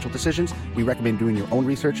making financial decisions, we recommend doing your own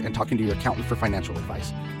research and talking to your accountant for financial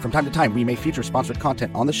advice. From time to time, we may feature sponsored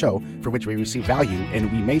content on the show for which we receive value,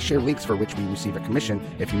 and we may share links for which we receive a commission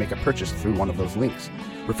if you make a purchase through one of those links.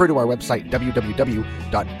 Refer to our website,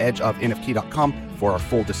 www.edgeofnft.com, for our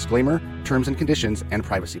full disclaimer, terms and conditions, and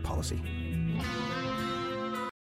privacy policy.